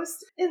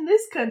ghost in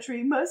this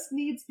country must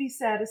needs be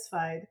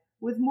satisfied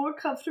with more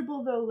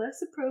comfortable though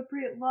less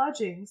appropriate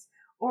lodgings,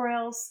 or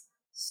else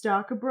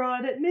stalk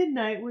abroad at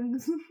midnight when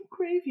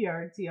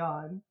graveyards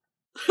yawn.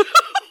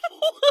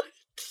 What?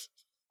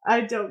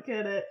 I don't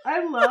get it.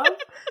 I love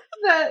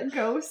that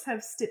ghosts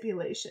have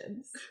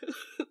stipulations.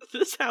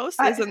 This house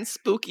isn't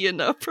spooky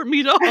enough for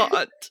me to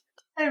haunt.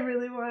 I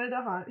really wanted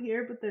to haunt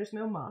here, but there's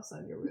no moss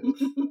on your roof.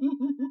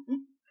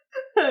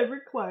 I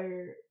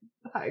require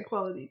high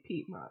quality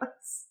peat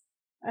moss.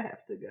 I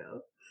have to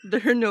go.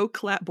 There are no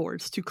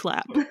clapboards to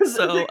clap,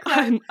 so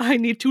I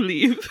need to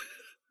leave.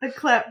 The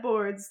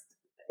clapboards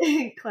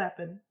ain't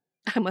clapping.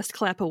 I must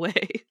clap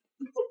away.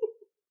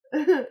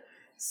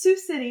 Sioux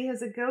City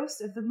has a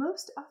ghost of the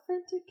most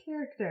authentic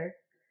character.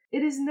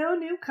 It is no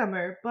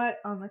newcomer, but,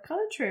 on the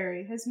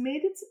contrary, has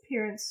made its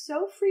appearance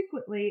so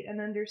frequently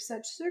and under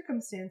such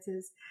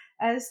circumstances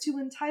as to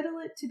entitle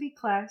it to be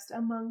classed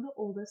among the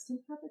oldest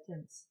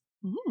inhabitants.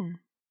 Mm.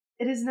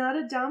 It is not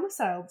a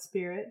domiciled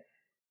spirit,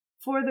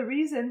 for the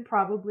reason,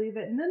 probably,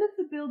 that none of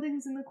the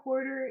buildings in the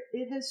quarter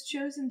it has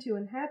chosen to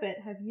inhabit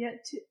have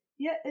yet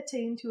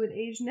attained to an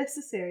age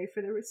necessary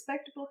for the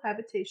respectable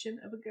habitation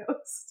of a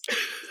ghost.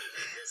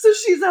 So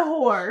she's a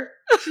whore.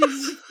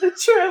 She's a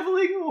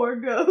traveling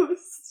whore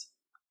ghost.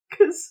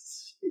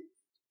 Because the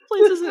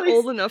place isn't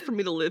old enough for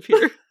me to live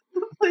here.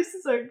 The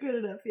places aren't good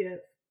enough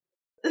yet.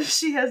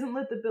 She hasn't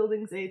let the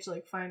buildings age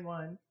like fine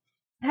wine.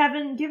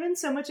 Having given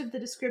so much of the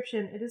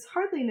description, it is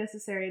hardly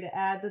necessary to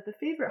add that the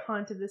favorite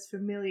haunt of this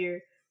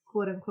familiar,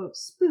 quote-unquote,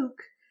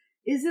 spook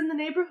is in the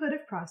neighborhood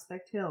of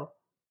Prospect Hill.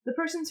 The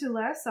persons who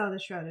last saw the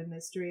shrouded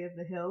mystery of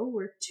the hill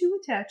were two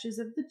attaches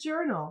of the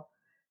Journal,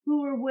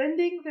 who were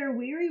wending their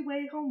weary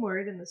way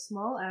homeward in the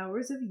small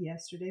hours of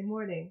yesterday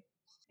morning.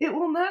 It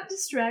will not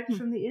distract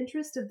from the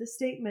interest of the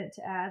statement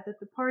to add that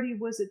the party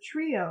was a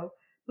trio,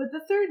 but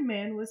the third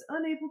man was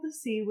unable to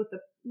see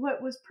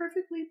what was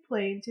perfectly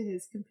plain to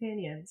his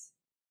companions.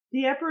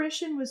 The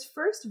apparition was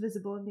first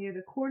visible near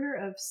the corner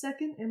of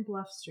 2nd and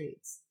Bluff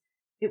Streets.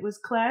 It was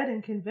clad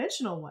in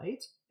conventional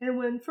white, and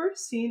when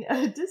first seen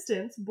at a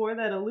distance bore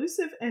that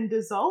elusive and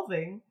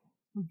dissolving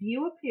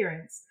view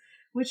appearance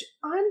which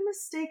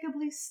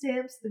unmistakably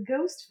stamps the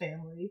ghost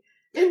family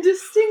and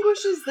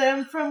distinguishes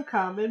them from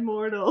common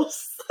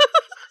mortals.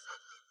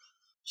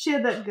 She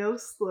had that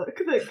ghost look,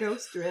 that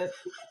ghost drip.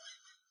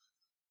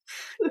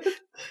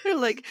 They're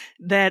like,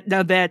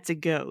 now that's a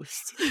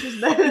ghost.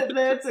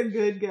 That's a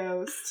good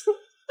ghost.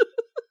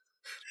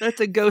 That's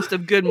a ghost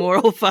of good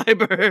moral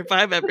fiber if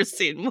I've ever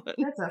seen one.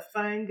 That's a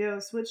fine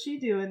ghost. What's she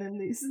doing in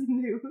these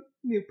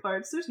new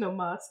parts? There's no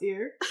moss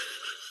here.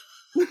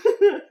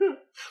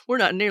 We're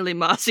not nearly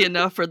mossy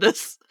enough for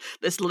this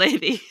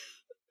lady.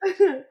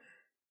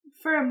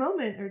 For a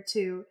moment or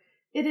two,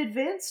 it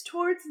advanced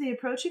towards the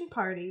approaching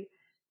party,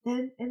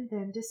 and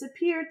then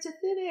disappeared to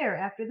thin air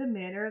after the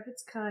manner of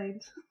its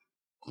kind.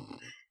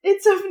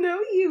 It's of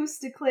no use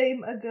to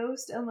claim a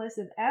ghost unless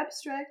an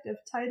abstract of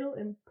title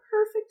and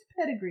perfect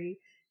pedigree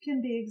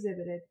can be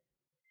exhibited.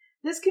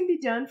 This can be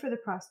done for the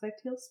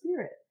Prospect Hill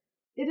spirit.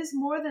 It is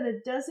more than a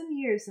dozen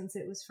years since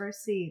it was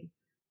first seen.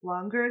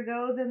 Longer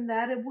ago than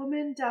that, a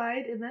woman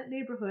died in that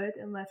neighborhood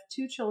and left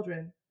 2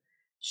 children.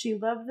 She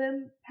loved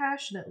them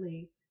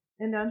passionately,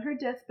 and on her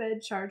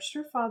deathbed charged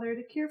her father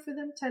to care for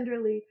them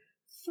tenderly,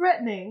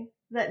 threatening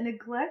that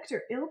neglect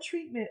or ill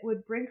treatment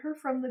would bring her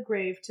from the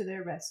grave to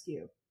their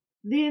rescue.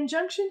 The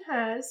injunction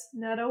has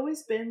not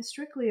always been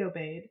strictly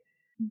obeyed,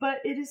 but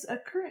it is a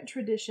current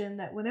tradition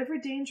that whenever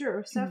danger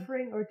or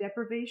suffering or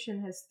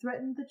deprivation has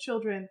threatened the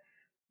children,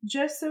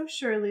 just so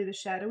surely the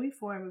shadowy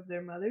form of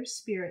their mother's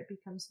spirit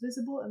becomes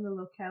visible in the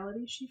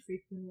locality she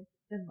frequented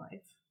in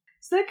life.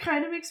 So that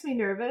kind of makes me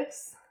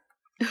nervous.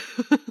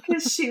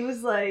 Because she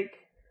was like,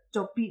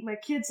 don't beat my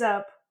kids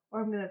up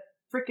or I'm going to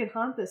frickin'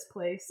 haunt this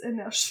place. And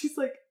now she's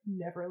like,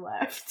 never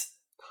left.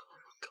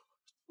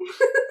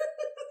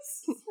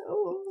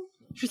 So...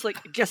 She's like,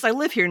 I guess I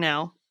live here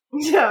now.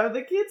 Yeah, are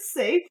the kids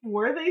safe?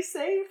 Were they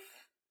safe?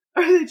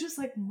 Or are they just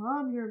like,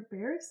 Mom, you're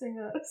embarrassing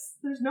us.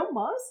 There's no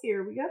moss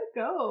here. We gotta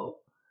go.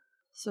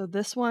 So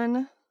this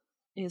one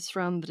is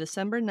from the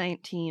December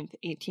 19th,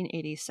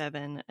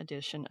 1887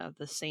 edition of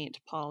the St.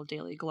 Paul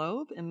Daily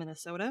Globe in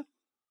Minnesota.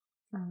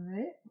 All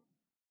right.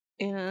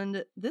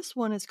 And this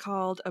one is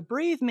called A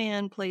Brave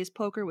Man Plays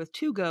Poker with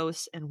 2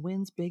 Ghosts and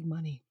Wins Big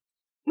Money.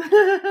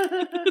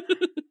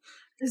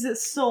 Is it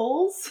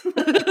Souls?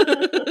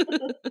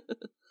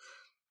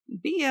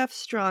 B.F.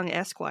 Strong,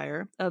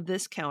 Esquire, of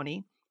this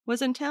county,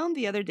 was in town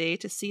the other day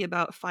to see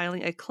about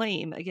filing a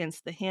claim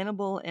against the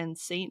Hannibal and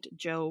St.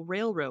 Joe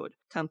Railroad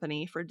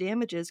Company for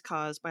damages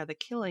caused by the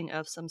killing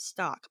of some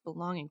stock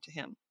belonging to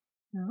him.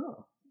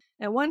 Oh.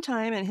 At one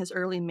time in his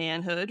early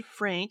manhood,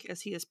 Frank,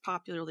 as he is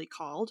popularly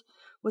called,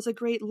 was a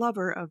great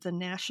lover of the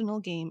national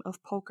game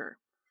of poker.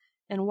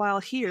 And while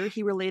here,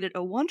 he related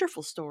a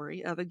wonderful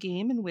story of a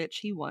game in which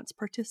he once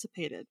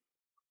participated.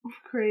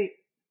 Great.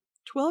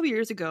 12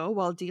 years ago,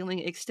 while dealing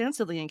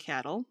extensively in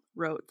cattle,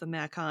 wrote the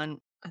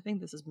Macon, I think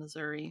this is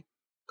Missouri,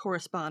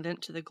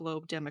 correspondent to the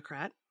Globe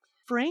Democrat,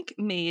 Frank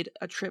made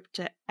a trip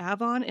to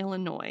Avon,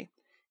 Illinois,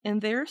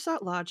 and there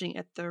sought lodging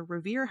at the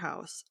Revere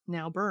House,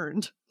 now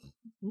burned.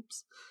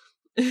 Oops.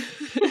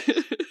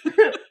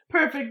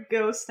 Perfect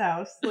ghost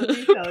house, let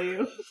me tell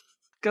you.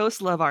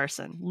 Ghosts love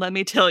arson, let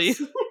me tell you.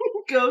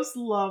 Ghosts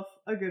love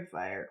a good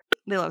fire.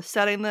 They love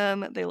setting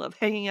them, they love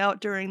hanging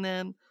out during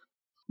them.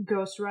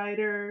 Ghost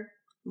Rider.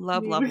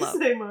 Love, Need love, we love.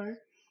 say more?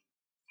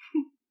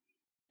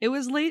 It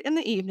was late in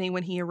the evening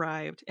when he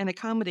arrived, and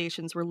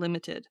accommodations were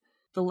limited.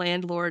 The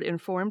landlord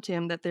informed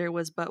him that there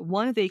was but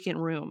one vacant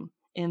room,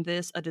 and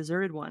this a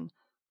deserted one,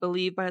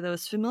 believed by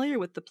those familiar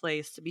with the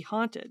place to be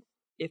haunted.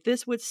 If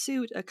this would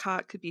suit, a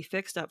cot could be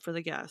fixed up for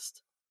the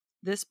guest.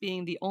 This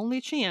being the only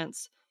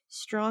chance,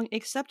 Strong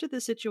accepted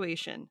the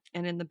situation,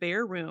 and in the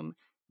bare room,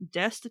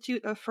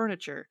 destitute of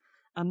furniture,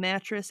 a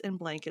mattress and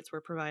blankets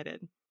were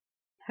provided.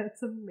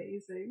 That's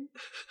amazing.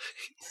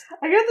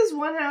 I got this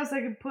one house I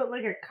could put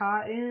like a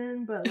cot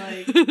in, but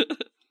like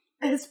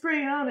it's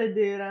pretty haunted,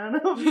 dude. I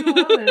don't know if you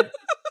want it.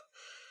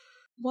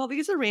 While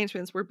these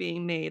arrangements were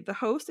being made, the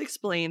host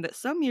explained that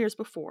some years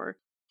before,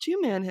 two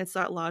men had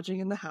sought lodging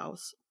in the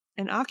house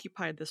and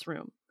occupied this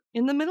room.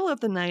 In the middle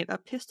of the night, a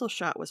pistol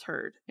shot was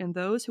heard, and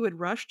those who had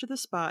rushed to the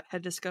spot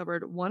had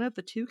discovered one of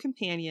the two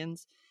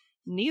companions,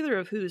 neither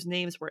of whose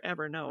names were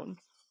ever known,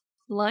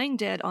 lying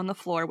dead on the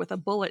floor with a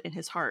bullet in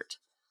his heart.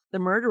 The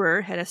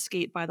murderer had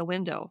escaped by the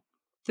window.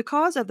 The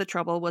cause of the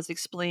trouble was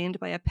explained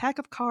by a pack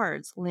of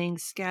cards laying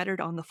scattered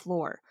on the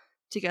floor,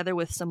 together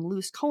with some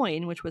loose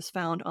coin which was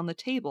found on the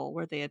table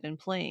where they had been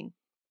playing.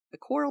 A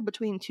quarrel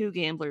between two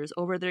gamblers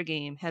over their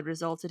game had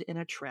resulted in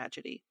a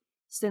tragedy.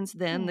 Since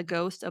then, the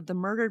ghost of the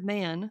murdered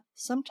man,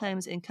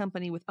 sometimes in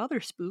company with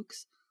other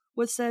spooks,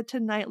 was said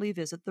to nightly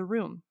visit the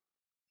room.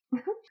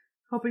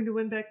 Hoping to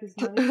win back his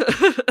money.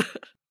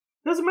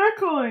 Those are my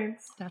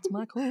coins. That's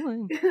my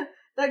coin.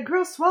 That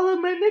girl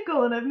swallowed my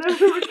nickel and I've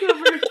never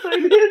recovered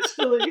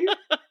financially.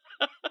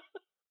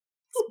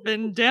 It's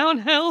been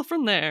downhill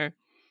from there.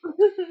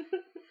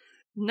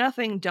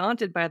 Nothing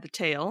daunted by the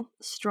tale,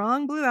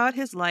 Strong blew out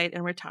his light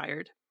and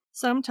retired.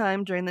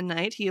 Sometime during the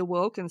night he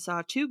awoke and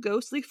saw two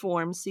ghostly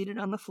forms seated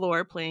on the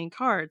floor playing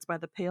cards by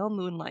the pale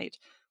moonlight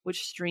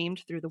which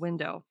streamed through the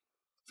window.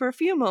 For a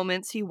few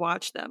moments he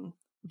watched them.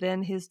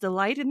 Then his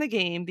delight in the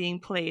game being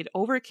played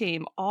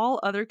overcame all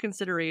other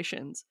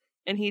considerations,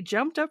 and he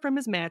jumped up from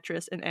his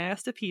mattress and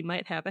asked if he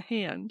might have a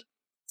hand.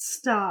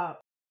 Stop.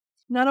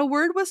 Not a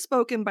word was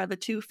spoken by the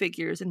two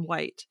figures in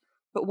white,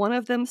 but one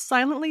of them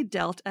silently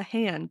dealt a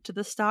hand to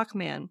the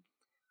stockman,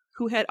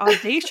 who had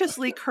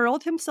audaciously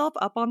curled himself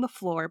up on the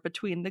floor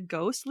between the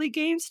ghostly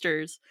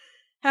gamesters,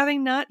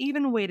 having not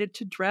even waited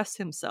to dress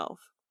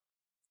himself.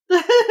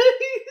 He's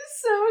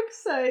so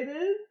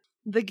excited.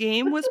 The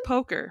game was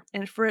poker,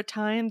 and for a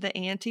time the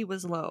ante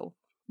was low.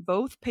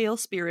 Both pale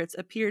spirits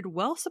appeared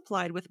well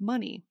supplied with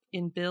money,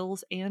 in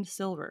bills and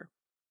silver.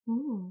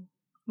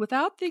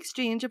 Without the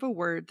exchange of a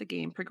word, the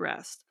game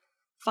progressed.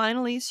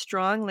 Finally,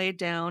 Strong laid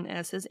down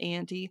as his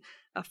ante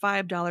a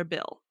 $5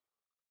 bill.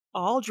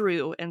 All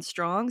drew, and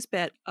Strong's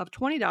bet of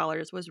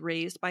 $20 was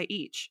raised by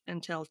each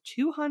until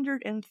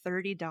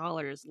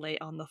 $230 lay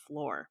on the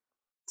floor.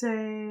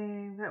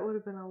 Dang, that would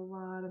have been a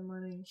lot of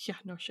money. Yeah,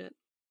 no shit.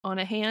 On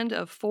a hand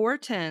of 4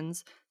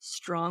 tens,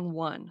 Strong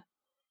won.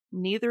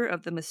 Neither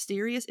of the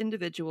mysterious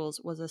individuals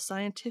was a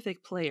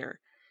scientific player,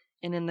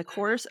 and in the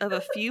course of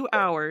a few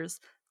hours,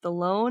 the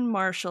lone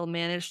marshal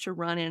managed to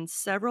run in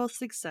several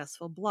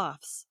successful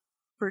bluffs.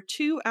 For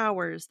 2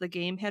 hours the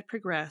game had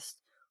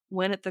progressed,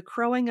 when at the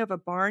crowing of a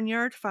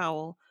barnyard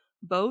fowl,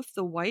 both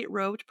the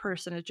white-robed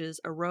personages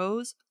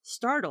arose,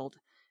 startled,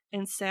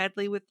 and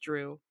sadly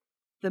withdrew.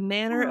 The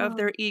manner of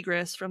their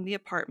egress from the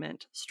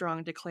apartment,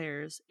 Strong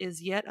declares,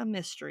 is yet a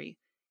mystery,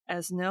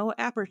 as no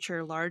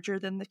aperture larger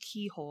than the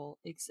keyhole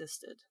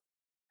existed.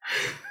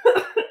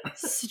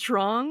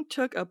 Strong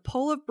took a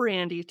pull of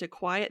brandy to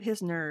quiet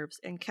his nerves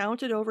and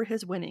counted over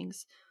his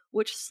winnings,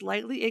 which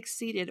slightly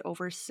exceeded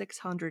over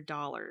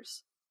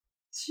 $600.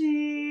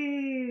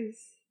 Jeez.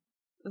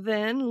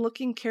 Then,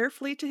 looking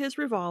carefully to his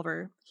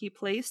revolver, he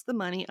placed the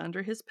money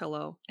under his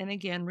pillow and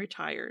again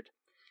retired,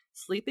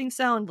 sleeping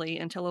soundly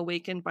until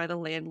awakened by the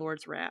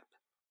landlord's rap.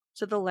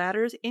 To the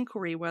latter's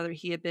inquiry whether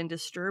he had been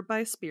disturbed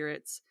by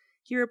spirits,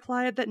 he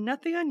replied that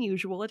nothing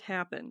unusual had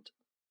happened.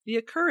 The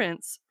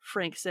occurrence,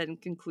 Frank said in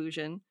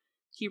conclusion,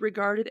 he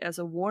regarded as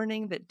a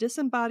warning that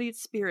disembodied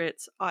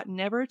spirits ought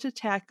never to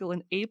tackle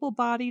an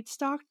able-bodied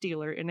stock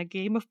dealer in a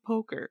game of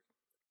poker.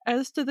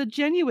 As to the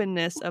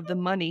genuineness of the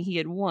money he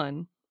had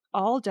won,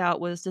 all doubt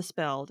was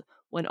dispelled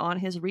When on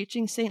his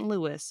reaching St.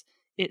 Louis,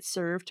 it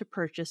served to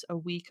purchase a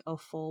week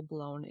of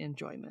full-blown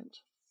enjoyment.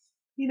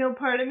 You know,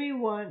 part of me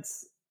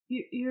wants...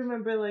 You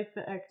remember, like,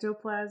 the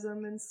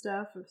ectoplasm and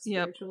stuff of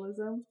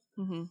spiritualism?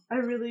 Mm-hmm. I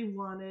really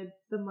wanted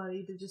the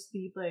money to just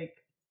be, like,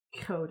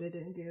 coated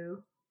in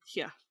goo.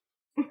 Yeah.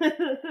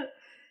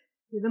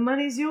 The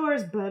money's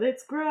yours, but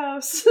it's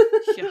gross.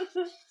 Yeah.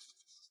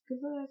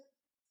 Good luck.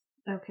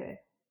 Okay.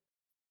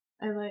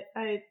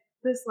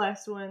 This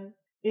last one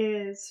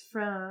is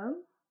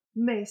from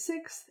May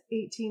 6th,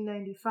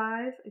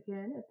 1895,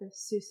 again at the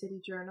Sioux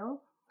City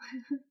Journal.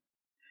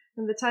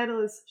 And the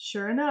title is,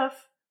 Sure Enough,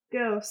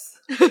 Ghosts.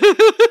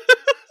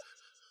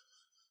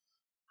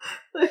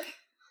 Like,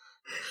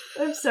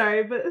 I'm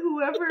sorry, but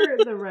whoever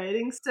the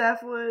writing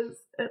staff was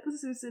at the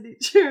Sioux City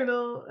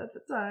Journal at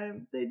the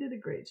time, they did a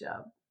great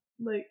job.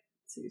 Like,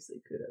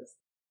 seriously, kudos.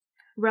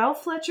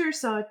 Ralph Fletcher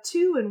saw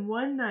 2 in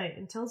one night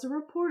and tells a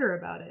reporter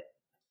about it.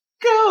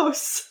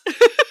 Ghosts!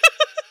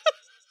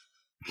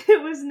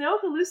 It was no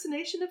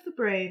hallucination of the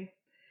brain.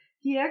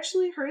 He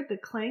actually heard the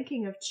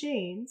clanking of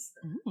chains,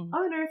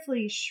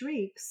 unearthly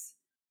shrieks,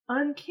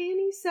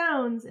 uncanny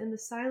sounds in the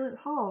silent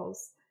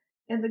halls,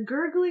 and the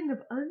gurgling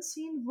of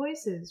unseen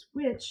voices,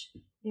 which,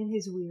 in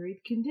his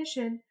wearied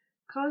condition,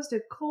 caused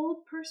a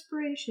cold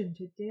perspiration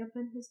to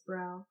dampen his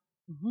brow.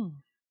 Mm-hmm.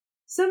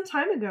 Some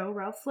time ago,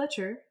 Ralph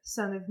Fletcher,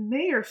 son of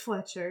Mayor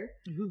Fletcher,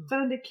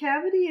 found a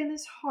cavity in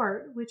his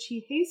heart which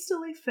he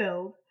hastily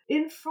filled,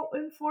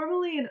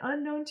 informally and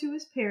unknown to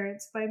his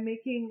parents, by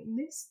making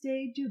Miss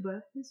Day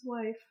Duba his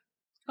wife.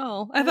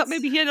 Oh, I thought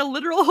maybe he had a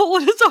literal hole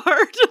in his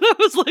heart. And I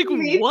was like,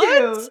 Me what?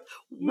 Too.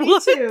 Me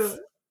What? too.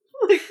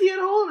 Like, he had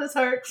a hole in his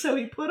heart, so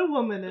he put a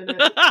woman in it.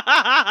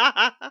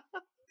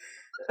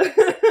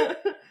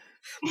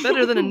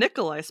 Better than a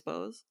nickel, I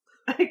suppose.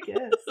 I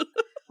guess.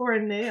 Or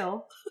a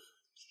nail.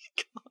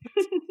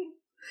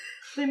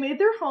 They made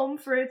their home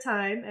for a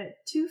time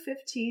at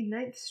 215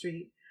 9th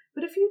Street,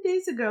 but a few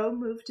days ago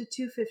moved to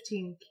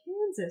 215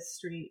 Kansas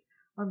Street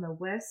on the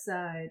west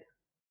side.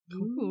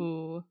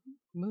 Ooh,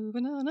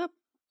 moving on up.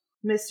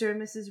 Mr.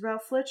 and Mrs.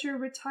 Ralph Fletcher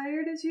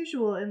retired as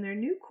usual in their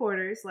new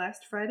quarters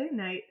last Friday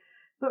night,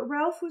 but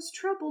Ralph was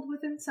troubled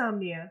with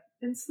insomnia,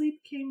 and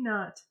sleep came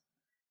not.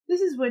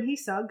 This is when he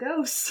saw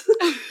ghosts.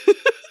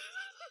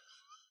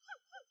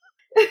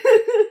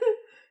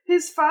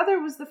 His father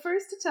was the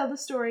first to tell the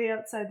story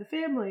outside the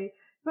family,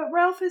 but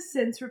Ralph has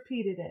since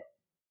repeated it.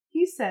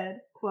 He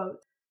said, quote,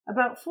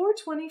 About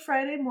 4:20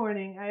 Friday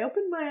morning, I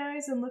opened my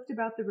eyes and looked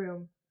about the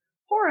room.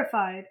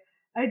 Horrified,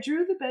 I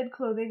drew the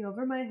bedclothing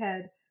over my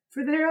head,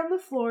 for there on the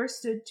floor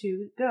stood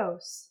 2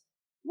 ghosts.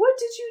 What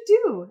did you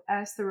do?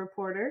 Asked the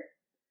reporter.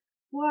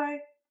 Why,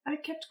 I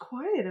kept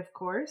quiet, of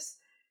course.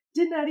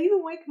 Did not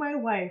even wake my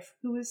wife,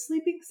 who was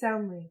sleeping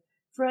soundly,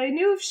 for I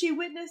knew if she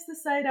witnessed the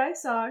sight I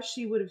saw,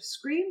 she would have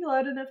screamed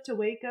loud enough to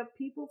wake up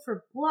people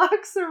for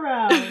blocks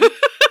around.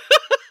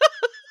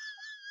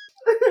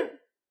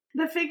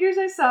 The figures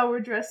I saw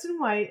were dressed in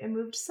white and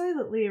moved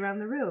silently around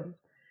the room.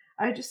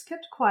 I just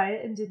kept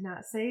quiet and did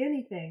not say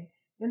anything,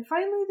 and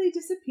finally they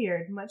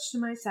disappeared, much to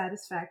my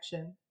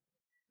satisfaction.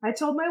 I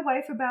told my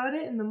wife about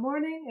it in the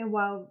morning, and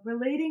while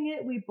relating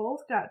it, we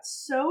both got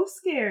so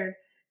scared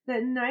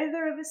that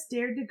neither of us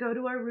dared to go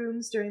to our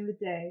rooms during the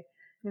day,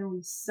 and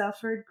we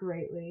suffered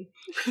greatly.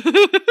 I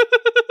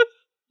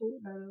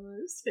don't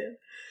understand.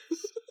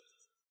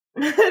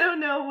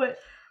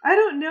 I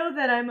don't know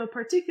that I'm a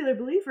particular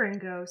believer in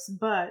ghosts,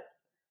 but,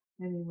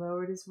 and he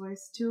lowered his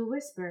voice to a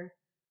whisper,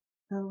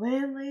 the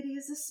landlady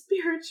is a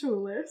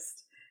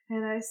spiritualist,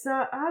 and I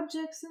saw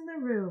objects in the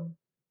room.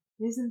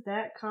 Isn't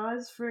that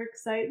cause for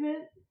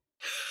excitement?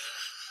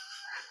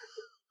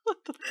 What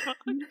the fuck?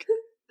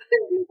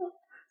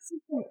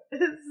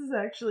 This is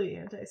actually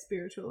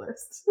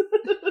anti-spiritualist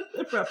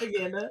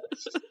propaganda.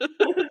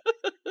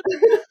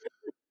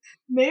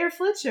 Mayor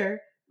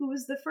Fletcher, who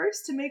was the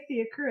first to make the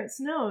occurrence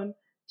known,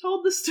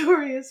 told the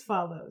story as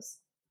follows.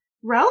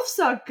 Ralph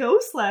saw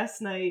ghosts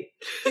last night.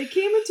 They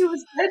came into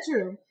his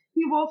bedroom.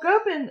 He woke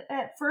up and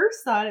at first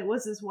thought it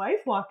was his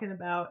wife walking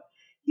about.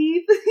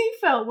 He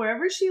felt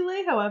wherever she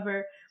lay,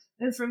 however,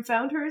 and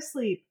found her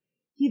asleep.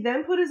 He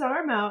then put his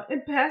arm out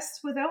and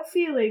passed without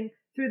feeling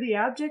through the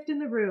object in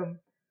the room.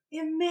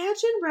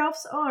 Imagine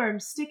Ralph's arm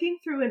sticking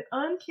through an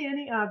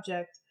uncanny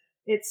object.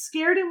 It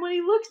scared him when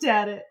he looked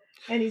at it,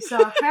 and he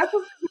saw half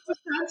of the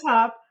ghost on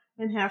top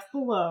and half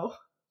below.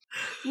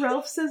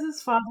 Ralph says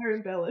his father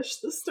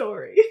embellished the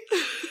story.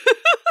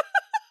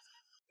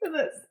 And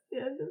that's the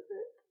end of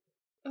it.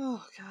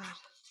 Oh, God.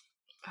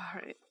 All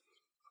right.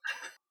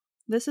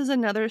 This is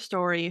another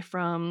story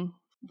from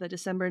the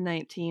December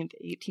 19th,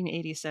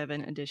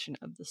 1887 edition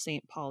of the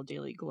St. Paul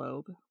Daily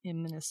Globe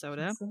in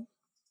Minnesota. Awesome.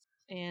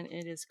 And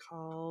it is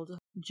called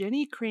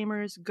Jenny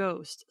Kramer's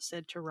Ghost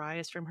Said to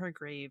Rise from Her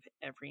Grave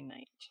Every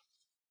Night.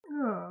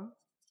 Oh.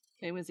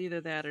 It was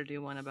either that or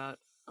do one about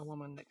a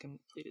woman that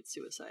completed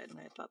suicide, and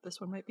I thought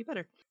this one might be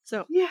better.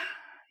 So, Yeah.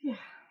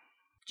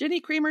 Jenny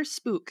Kramer's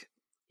spook.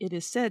 It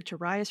is said to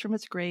rise from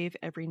its grave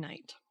every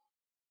night.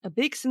 A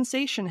big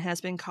sensation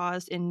has been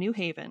caused in New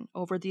Haven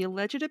over the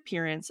alleged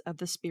appearance of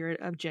the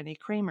spirit of Jenny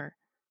Kramer,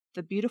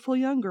 the beautiful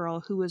young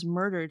girl who was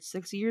murdered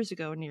 6 years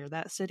ago near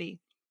that city.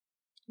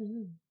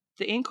 Mm.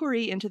 The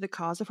inquiry into the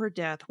cause of her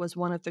death was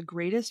one of the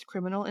greatest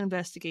criminal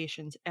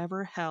investigations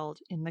ever held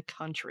in the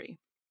country.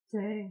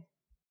 Dang.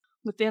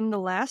 Within the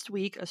last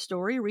week, a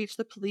story reached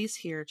the police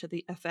here to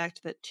the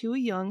effect that 2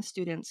 young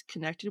students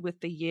connected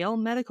with the Yale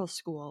Medical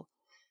School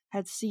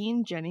had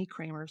seen Jenny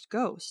Kramer's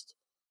ghost.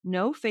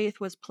 No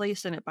faith was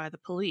placed in it by the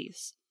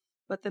police,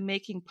 but the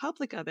making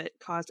public of it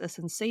caused a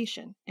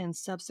sensation and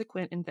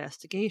subsequent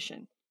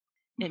investigation.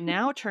 It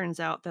now turns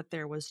out that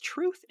there was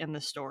truth in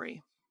the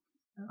story.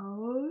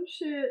 Oh,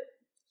 shit.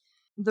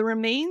 The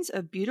remains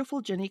of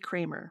beautiful Jenny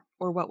Kramer,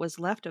 or what was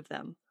left of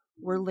them,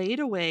 were laid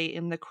away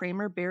in the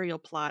Kramer burial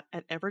plot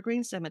at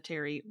Evergreen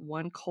Cemetery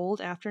one cold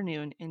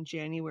afternoon in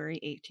January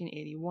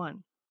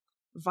 1881.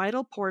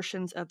 Vital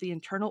portions of the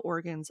internal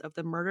organs of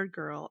the murdered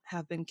girl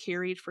have been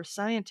carried for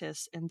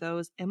scientists and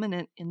those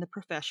eminent in the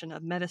profession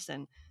of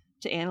medicine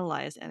to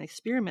analyze and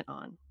experiment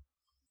on.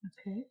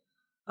 Okay.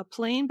 A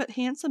plain but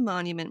handsome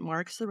monument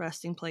marks the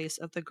resting place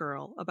of the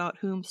girl about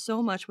whom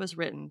so much was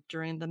written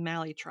during the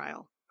Malley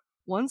trial.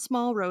 One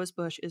small rose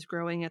bush is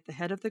growing at the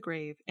head of the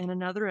grave and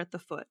another at the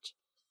foot.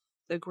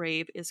 The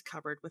grave is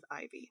covered with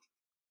ivy.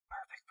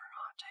 Perfect for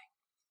haunting.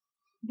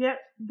 Yep,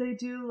 they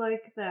do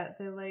like that.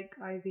 They like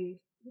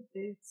ivy.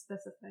 They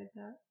specified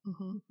that.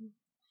 Mm-hmm.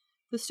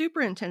 The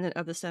superintendent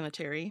of the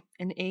cemetery,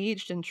 an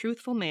aged and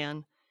truthful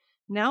man,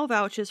 now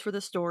vouches for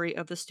the story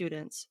of the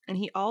students, and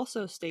he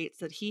also states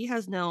that he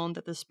has known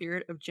that the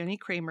spirit of Jenny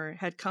Kramer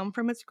had come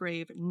from its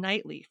grave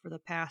nightly for the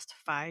past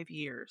 5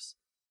 years.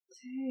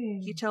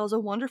 Dang. He tells a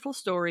wonderful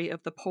story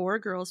of the poor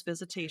girl's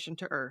visitation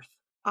to Earth.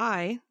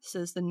 I,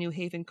 says the New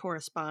Haven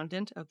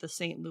correspondent of the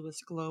St. Louis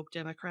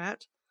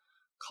Globe-Democrat,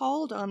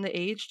 called on the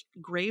aged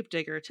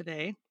gravedigger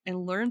today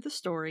and learned the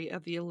story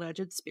of the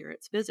alleged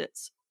spirit's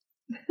visits.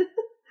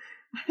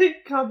 I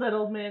called that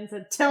old man and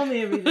said, "Tell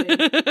me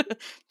everything."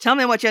 Tell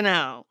me what you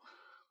know.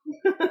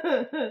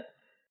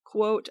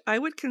 Quote, "I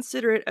would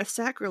consider it a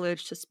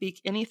sacrilege to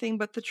speak anything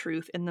but the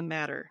truth in the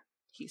matter,"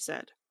 he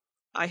said.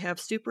 "I have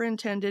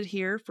superintended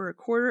here for a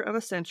quarter of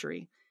a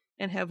century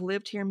and have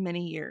lived here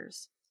many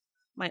years.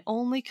 My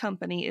only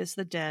company is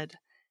the dead,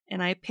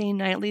 and I pay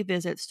nightly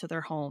visits to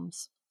their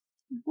homes."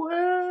 What?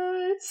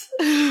 That's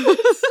so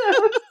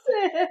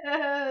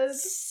sad.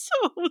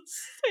 So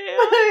sad.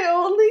 My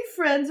only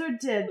friends are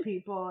dead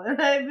people,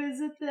 and I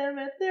visit them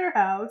at their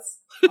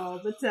house all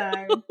the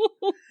time.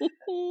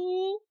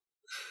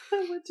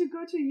 I want to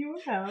go to your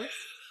house.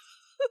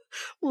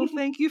 Well,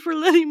 thank you for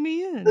letting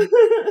me in.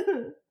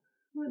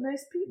 What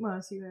nice peat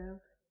moss you have.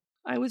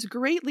 I was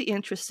greatly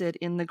interested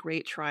in the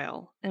great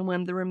trial, and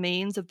when the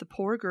remains of the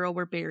poor girl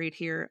were buried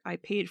here, I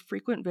paid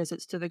frequent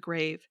visits to the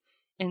grave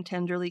and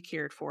tenderly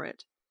cared for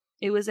it.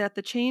 It was at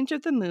the change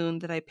of the moon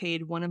that I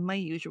paid one of my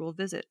usual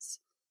visits.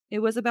 It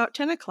was about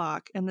 10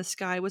 o'clock, and the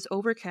sky was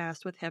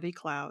overcast with heavy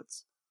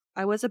clouds.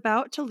 I was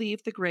about to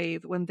leave the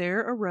grave when there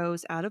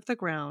arose out of the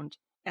ground,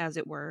 as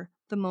it were,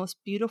 the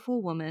most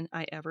beautiful woman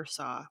I ever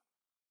saw.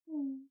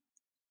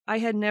 I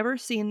had never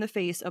seen the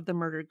face of the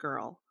murdered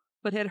girl,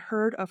 but had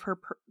heard of her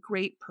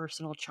great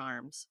personal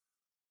charms.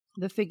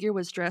 The figure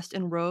was dressed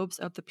in robes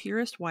of the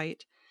purest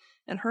white,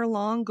 and her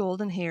long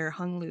golden hair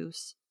hung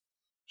loose.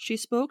 She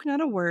spoke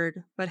not a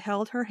word, but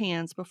held her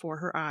hands before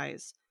her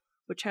eyes,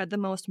 which had the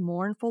most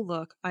mournful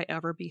look I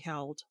ever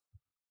beheld.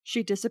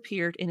 She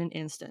disappeared in an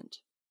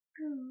instant.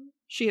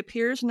 She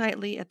appears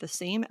nightly at the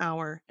same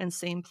hour and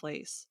same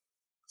place.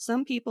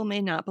 Some people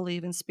may not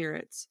believe in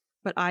spirits,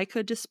 but I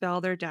could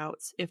dispel their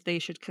doubts if they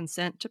should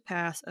consent to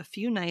pass a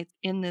few nights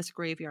in this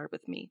graveyard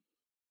with me.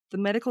 The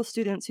medical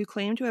students who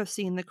claim to have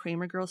seen the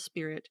Kramer girl's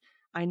spirit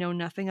I know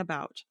nothing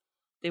about.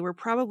 They were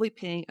probably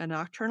paying a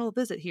nocturnal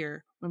visit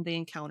here when they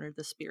encountered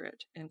the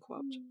spirit. End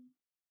quote.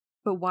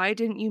 But why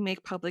didn't you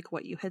make public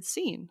what you had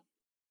seen?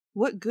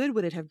 What good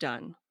would it have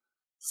done?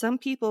 Some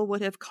people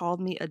would have called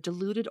me a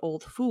deluded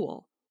old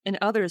fool, and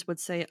others would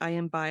say I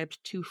imbibed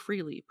too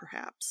freely,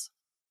 perhaps.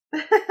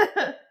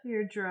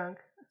 You're drunk.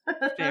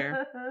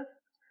 Fair.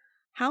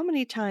 How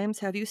many times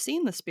have you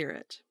seen the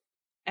spirit?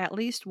 At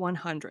least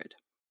 100.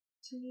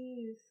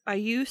 Jeez. I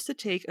used to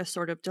take a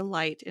sort of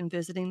delight in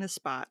visiting the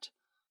spot,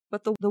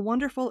 but the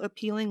wonderful,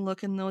 appealing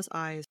look in those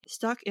eyes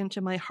stuck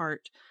into my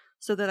heart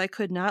so that I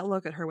could not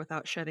look at her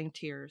without shedding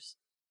tears.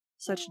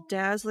 Such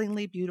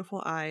dazzlingly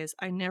beautiful eyes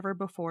I never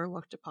before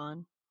looked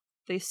upon.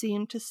 They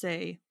seemed to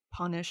say,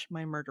 "Punish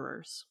my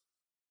murderers."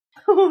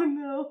 Oh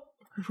no.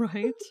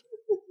 Right?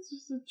 It's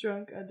just a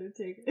drunk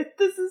undertaker.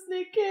 This is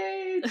Nick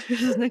Cage.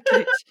 This is Nick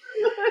Cage.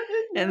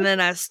 And then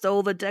I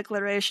stole the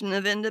Declaration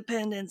of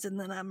Independence, and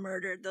then I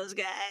murdered those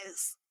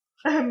guys.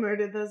 I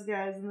murdered those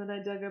guys, and then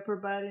I dug up her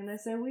body, and I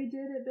said, "We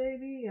did it,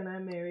 baby," and I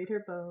married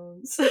her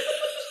bones.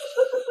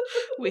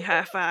 We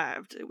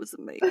high-fived. It was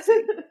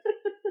amazing.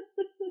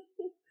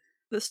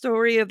 The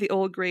story of the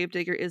old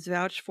gravedigger is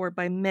vouched for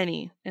by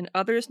many, and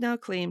others now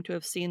claim to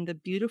have seen the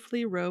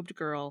beautifully robed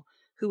girl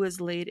who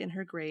was laid in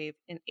her grave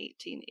in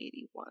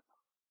 1881.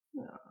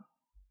 Oh.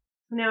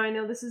 Now, I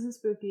know this isn't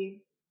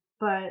spooky,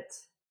 but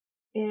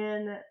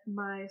in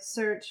my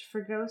search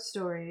for ghost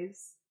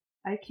stories,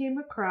 I came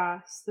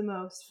across the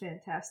most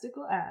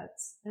fantastical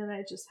ads, and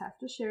I just have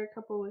to share a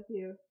couple with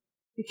you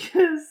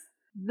because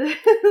they're,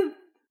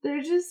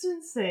 they're just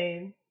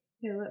insane.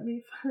 Here, let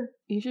me find.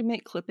 You should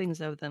make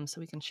clippings of them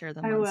so we can share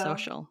them I on will.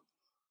 social.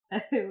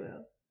 I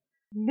will.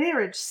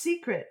 Marriage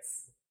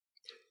Secrets.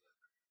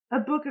 A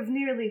book of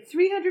nearly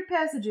 300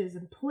 passages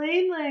in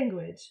plain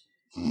language,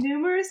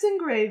 numerous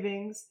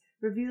engravings,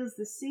 reveals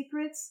the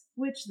secrets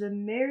which the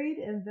married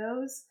and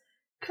those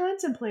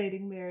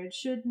contemplating marriage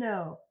should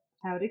know.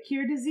 How to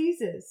cure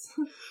diseases.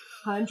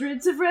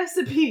 Hundreds of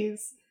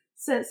recipes,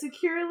 sent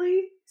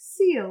securely,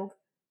 sealed,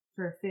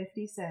 for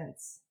 50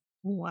 cents.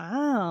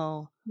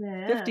 Wow.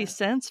 Yeah. 50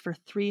 cents for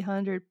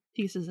 300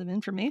 pieces of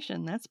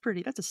information. That's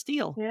a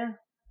steal. Yeah.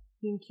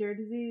 You can cure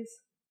disease.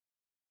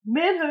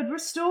 Manhood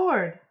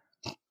Restored.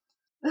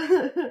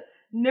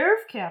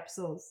 Nerve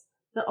capsules.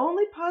 The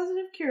only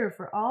positive cure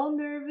for all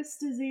nervous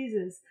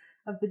diseases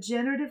of the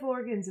generative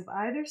organs of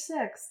either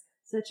sex,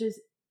 such as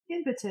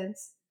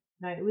impotence,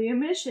 nightly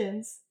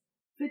emissions,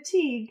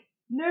 fatigue,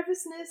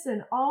 nervousness,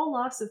 and all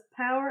loss of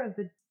power of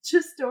the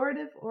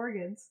gestorative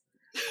organs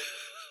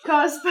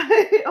caused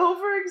by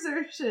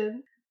overexertion,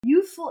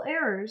 youthful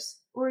errors,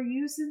 or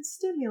use in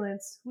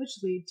stimulants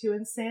which lead to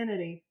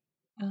insanity.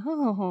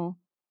 Oh.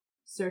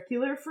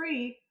 Circular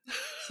free.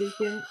 So you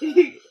can,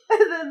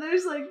 and then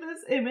there's like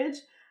this image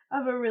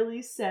of a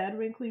really sad,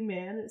 wrinkly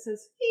man. It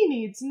says, he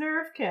needs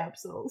nerve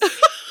capsules.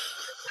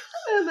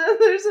 And then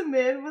there's a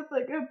man with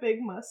like a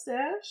big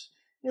mustache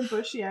and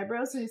bushy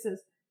eyebrows, and he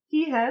says,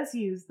 he has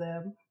used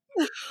them.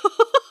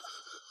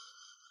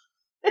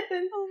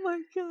 And Oh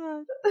my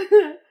god.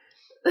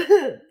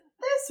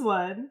 this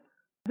one,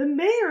 the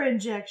mayor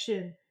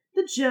injection,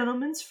 the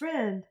gentleman's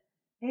friend,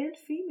 and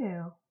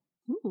female.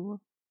 Ooh.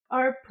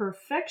 Our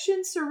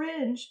perfection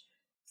syringe,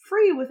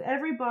 free with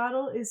every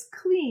bottle, is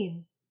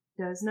clean,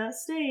 does not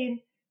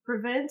stain,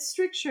 prevents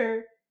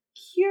stricture,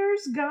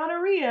 cures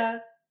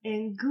gonorrhea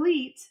and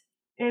gleet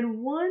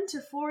in 1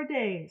 to 4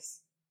 days.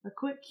 A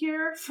quick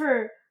cure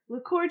for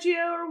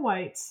Licorgia or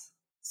whites,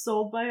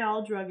 sold by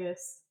all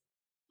druggists.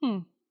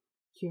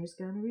 Cures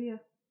gonorrhea.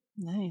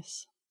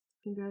 Nice.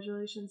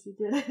 Congratulations, you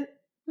did it.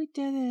 We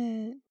did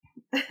it.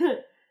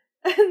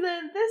 And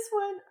then this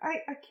one,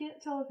 I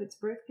can't tell if it's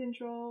birth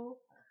control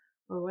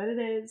or what it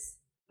is,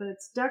 but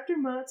it's Dr.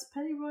 Mott's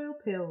Pennyroyal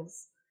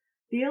Pills,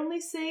 the only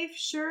safe,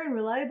 sure, and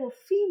reliable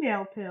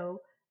female pill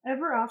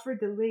ever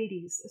offered to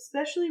ladies,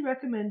 especially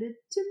recommended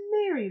to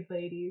married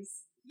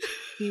ladies.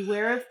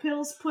 Beware of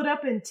pills put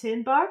up in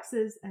tin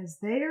boxes, as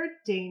they are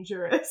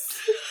dangerous.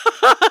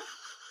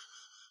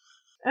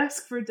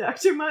 Ask for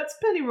Dr. Mott's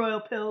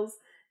Pennyroyal Pills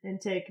and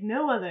take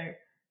no other.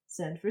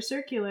 Send for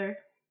circular.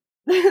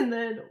 And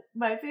then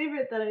my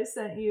favorite that I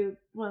sent you,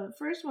 one of the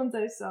first ones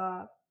I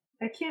saw,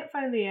 I can't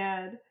find the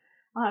ad.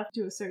 I'll have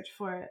to do a search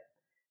for it.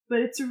 But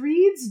it's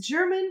Reed's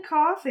German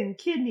Cough and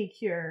Kidney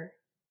Cure.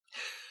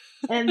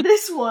 And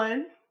this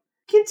one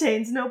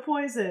contains no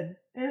poison.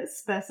 And it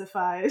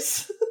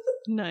specifies.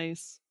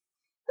 Nice.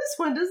 This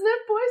one doesn't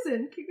have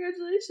poison.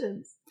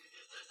 Congratulations.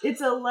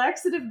 It's a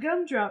laxative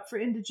gumdrop for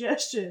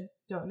indigestion.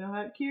 Don't know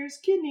how it cures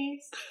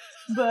kidneys.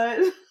 But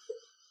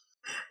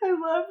I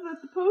love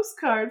that the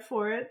postcard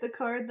for it, the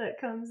card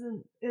that comes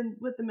in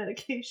with the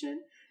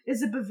medication,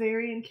 is a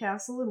Bavarian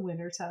castle in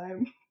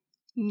wintertime.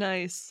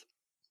 Nice.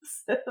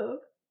 So,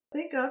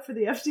 thank God for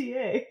the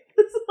FDA.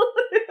 That's all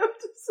I have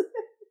to say.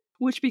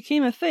 Which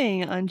became a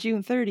thing on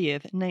June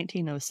 30th,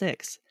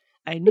 1906.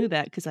 I knew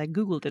that because I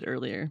Googled it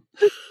earlier.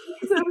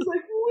 Because I was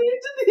like, when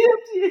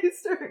did the FDA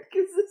start?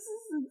 Because this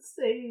is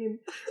insane.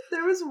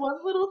 There was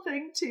one little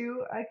thing,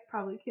 too. I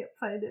probably can't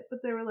find it,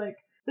 but they were like,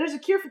 there's a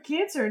cure for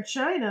cancer in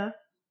China.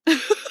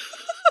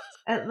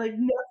 And like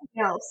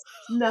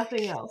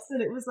nothing else.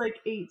 And it was like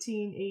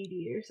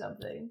 1880 or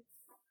something.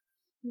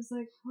 I was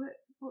like, what?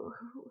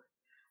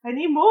 I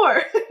need more.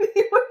 I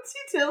need more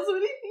details. What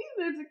do you mean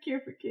there's a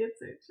cure for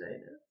cancer in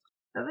China?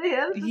 Have they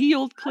had it? Ye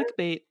old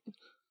clickbait.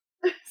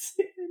 I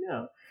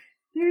know.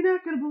 They're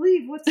not going to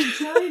believe what's in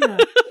China.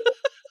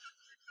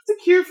 It's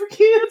a cure for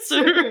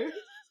cancer.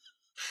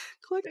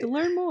 Click to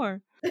learn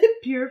more.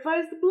 It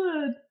purifies the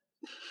blood.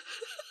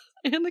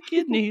 And the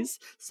kidneys,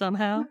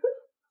 somehow.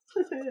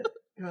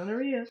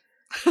 Gonorrhea.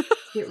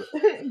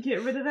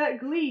 Get rid of that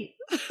gleet.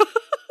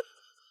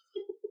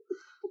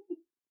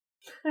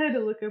 I had to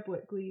look up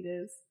what gleet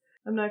is.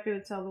 I'm not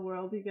going to tell the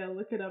world. You gotta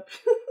look it up.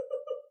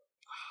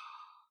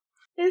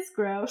 It's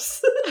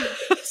gross.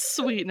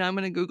 Sweet. Now I'm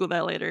going to Google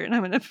that later and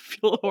I'm going to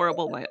feel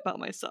horrible about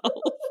myself.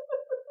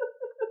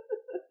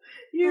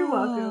 You're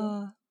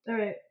welcome. All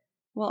right.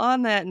 Well,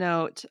 on that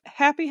note,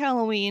 happy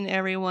Halloween,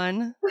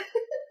 everyone.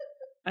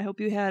 I hope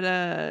you had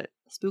a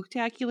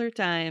spooktacular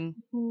time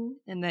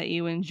and that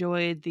you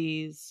enjoyed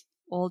these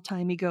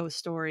old-timey ghost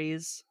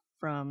stories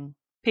from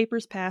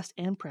papers past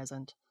and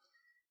present.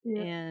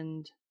 Yep.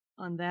 And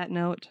on that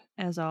note,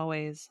 as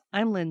always,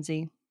 I'm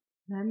Lindsay.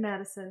 I'm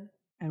Madison.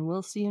 And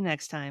we'll see you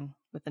next time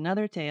with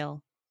another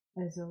tale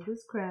as old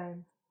as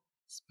crime.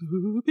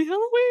 Spoopy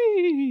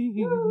Halloween!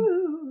 Woo!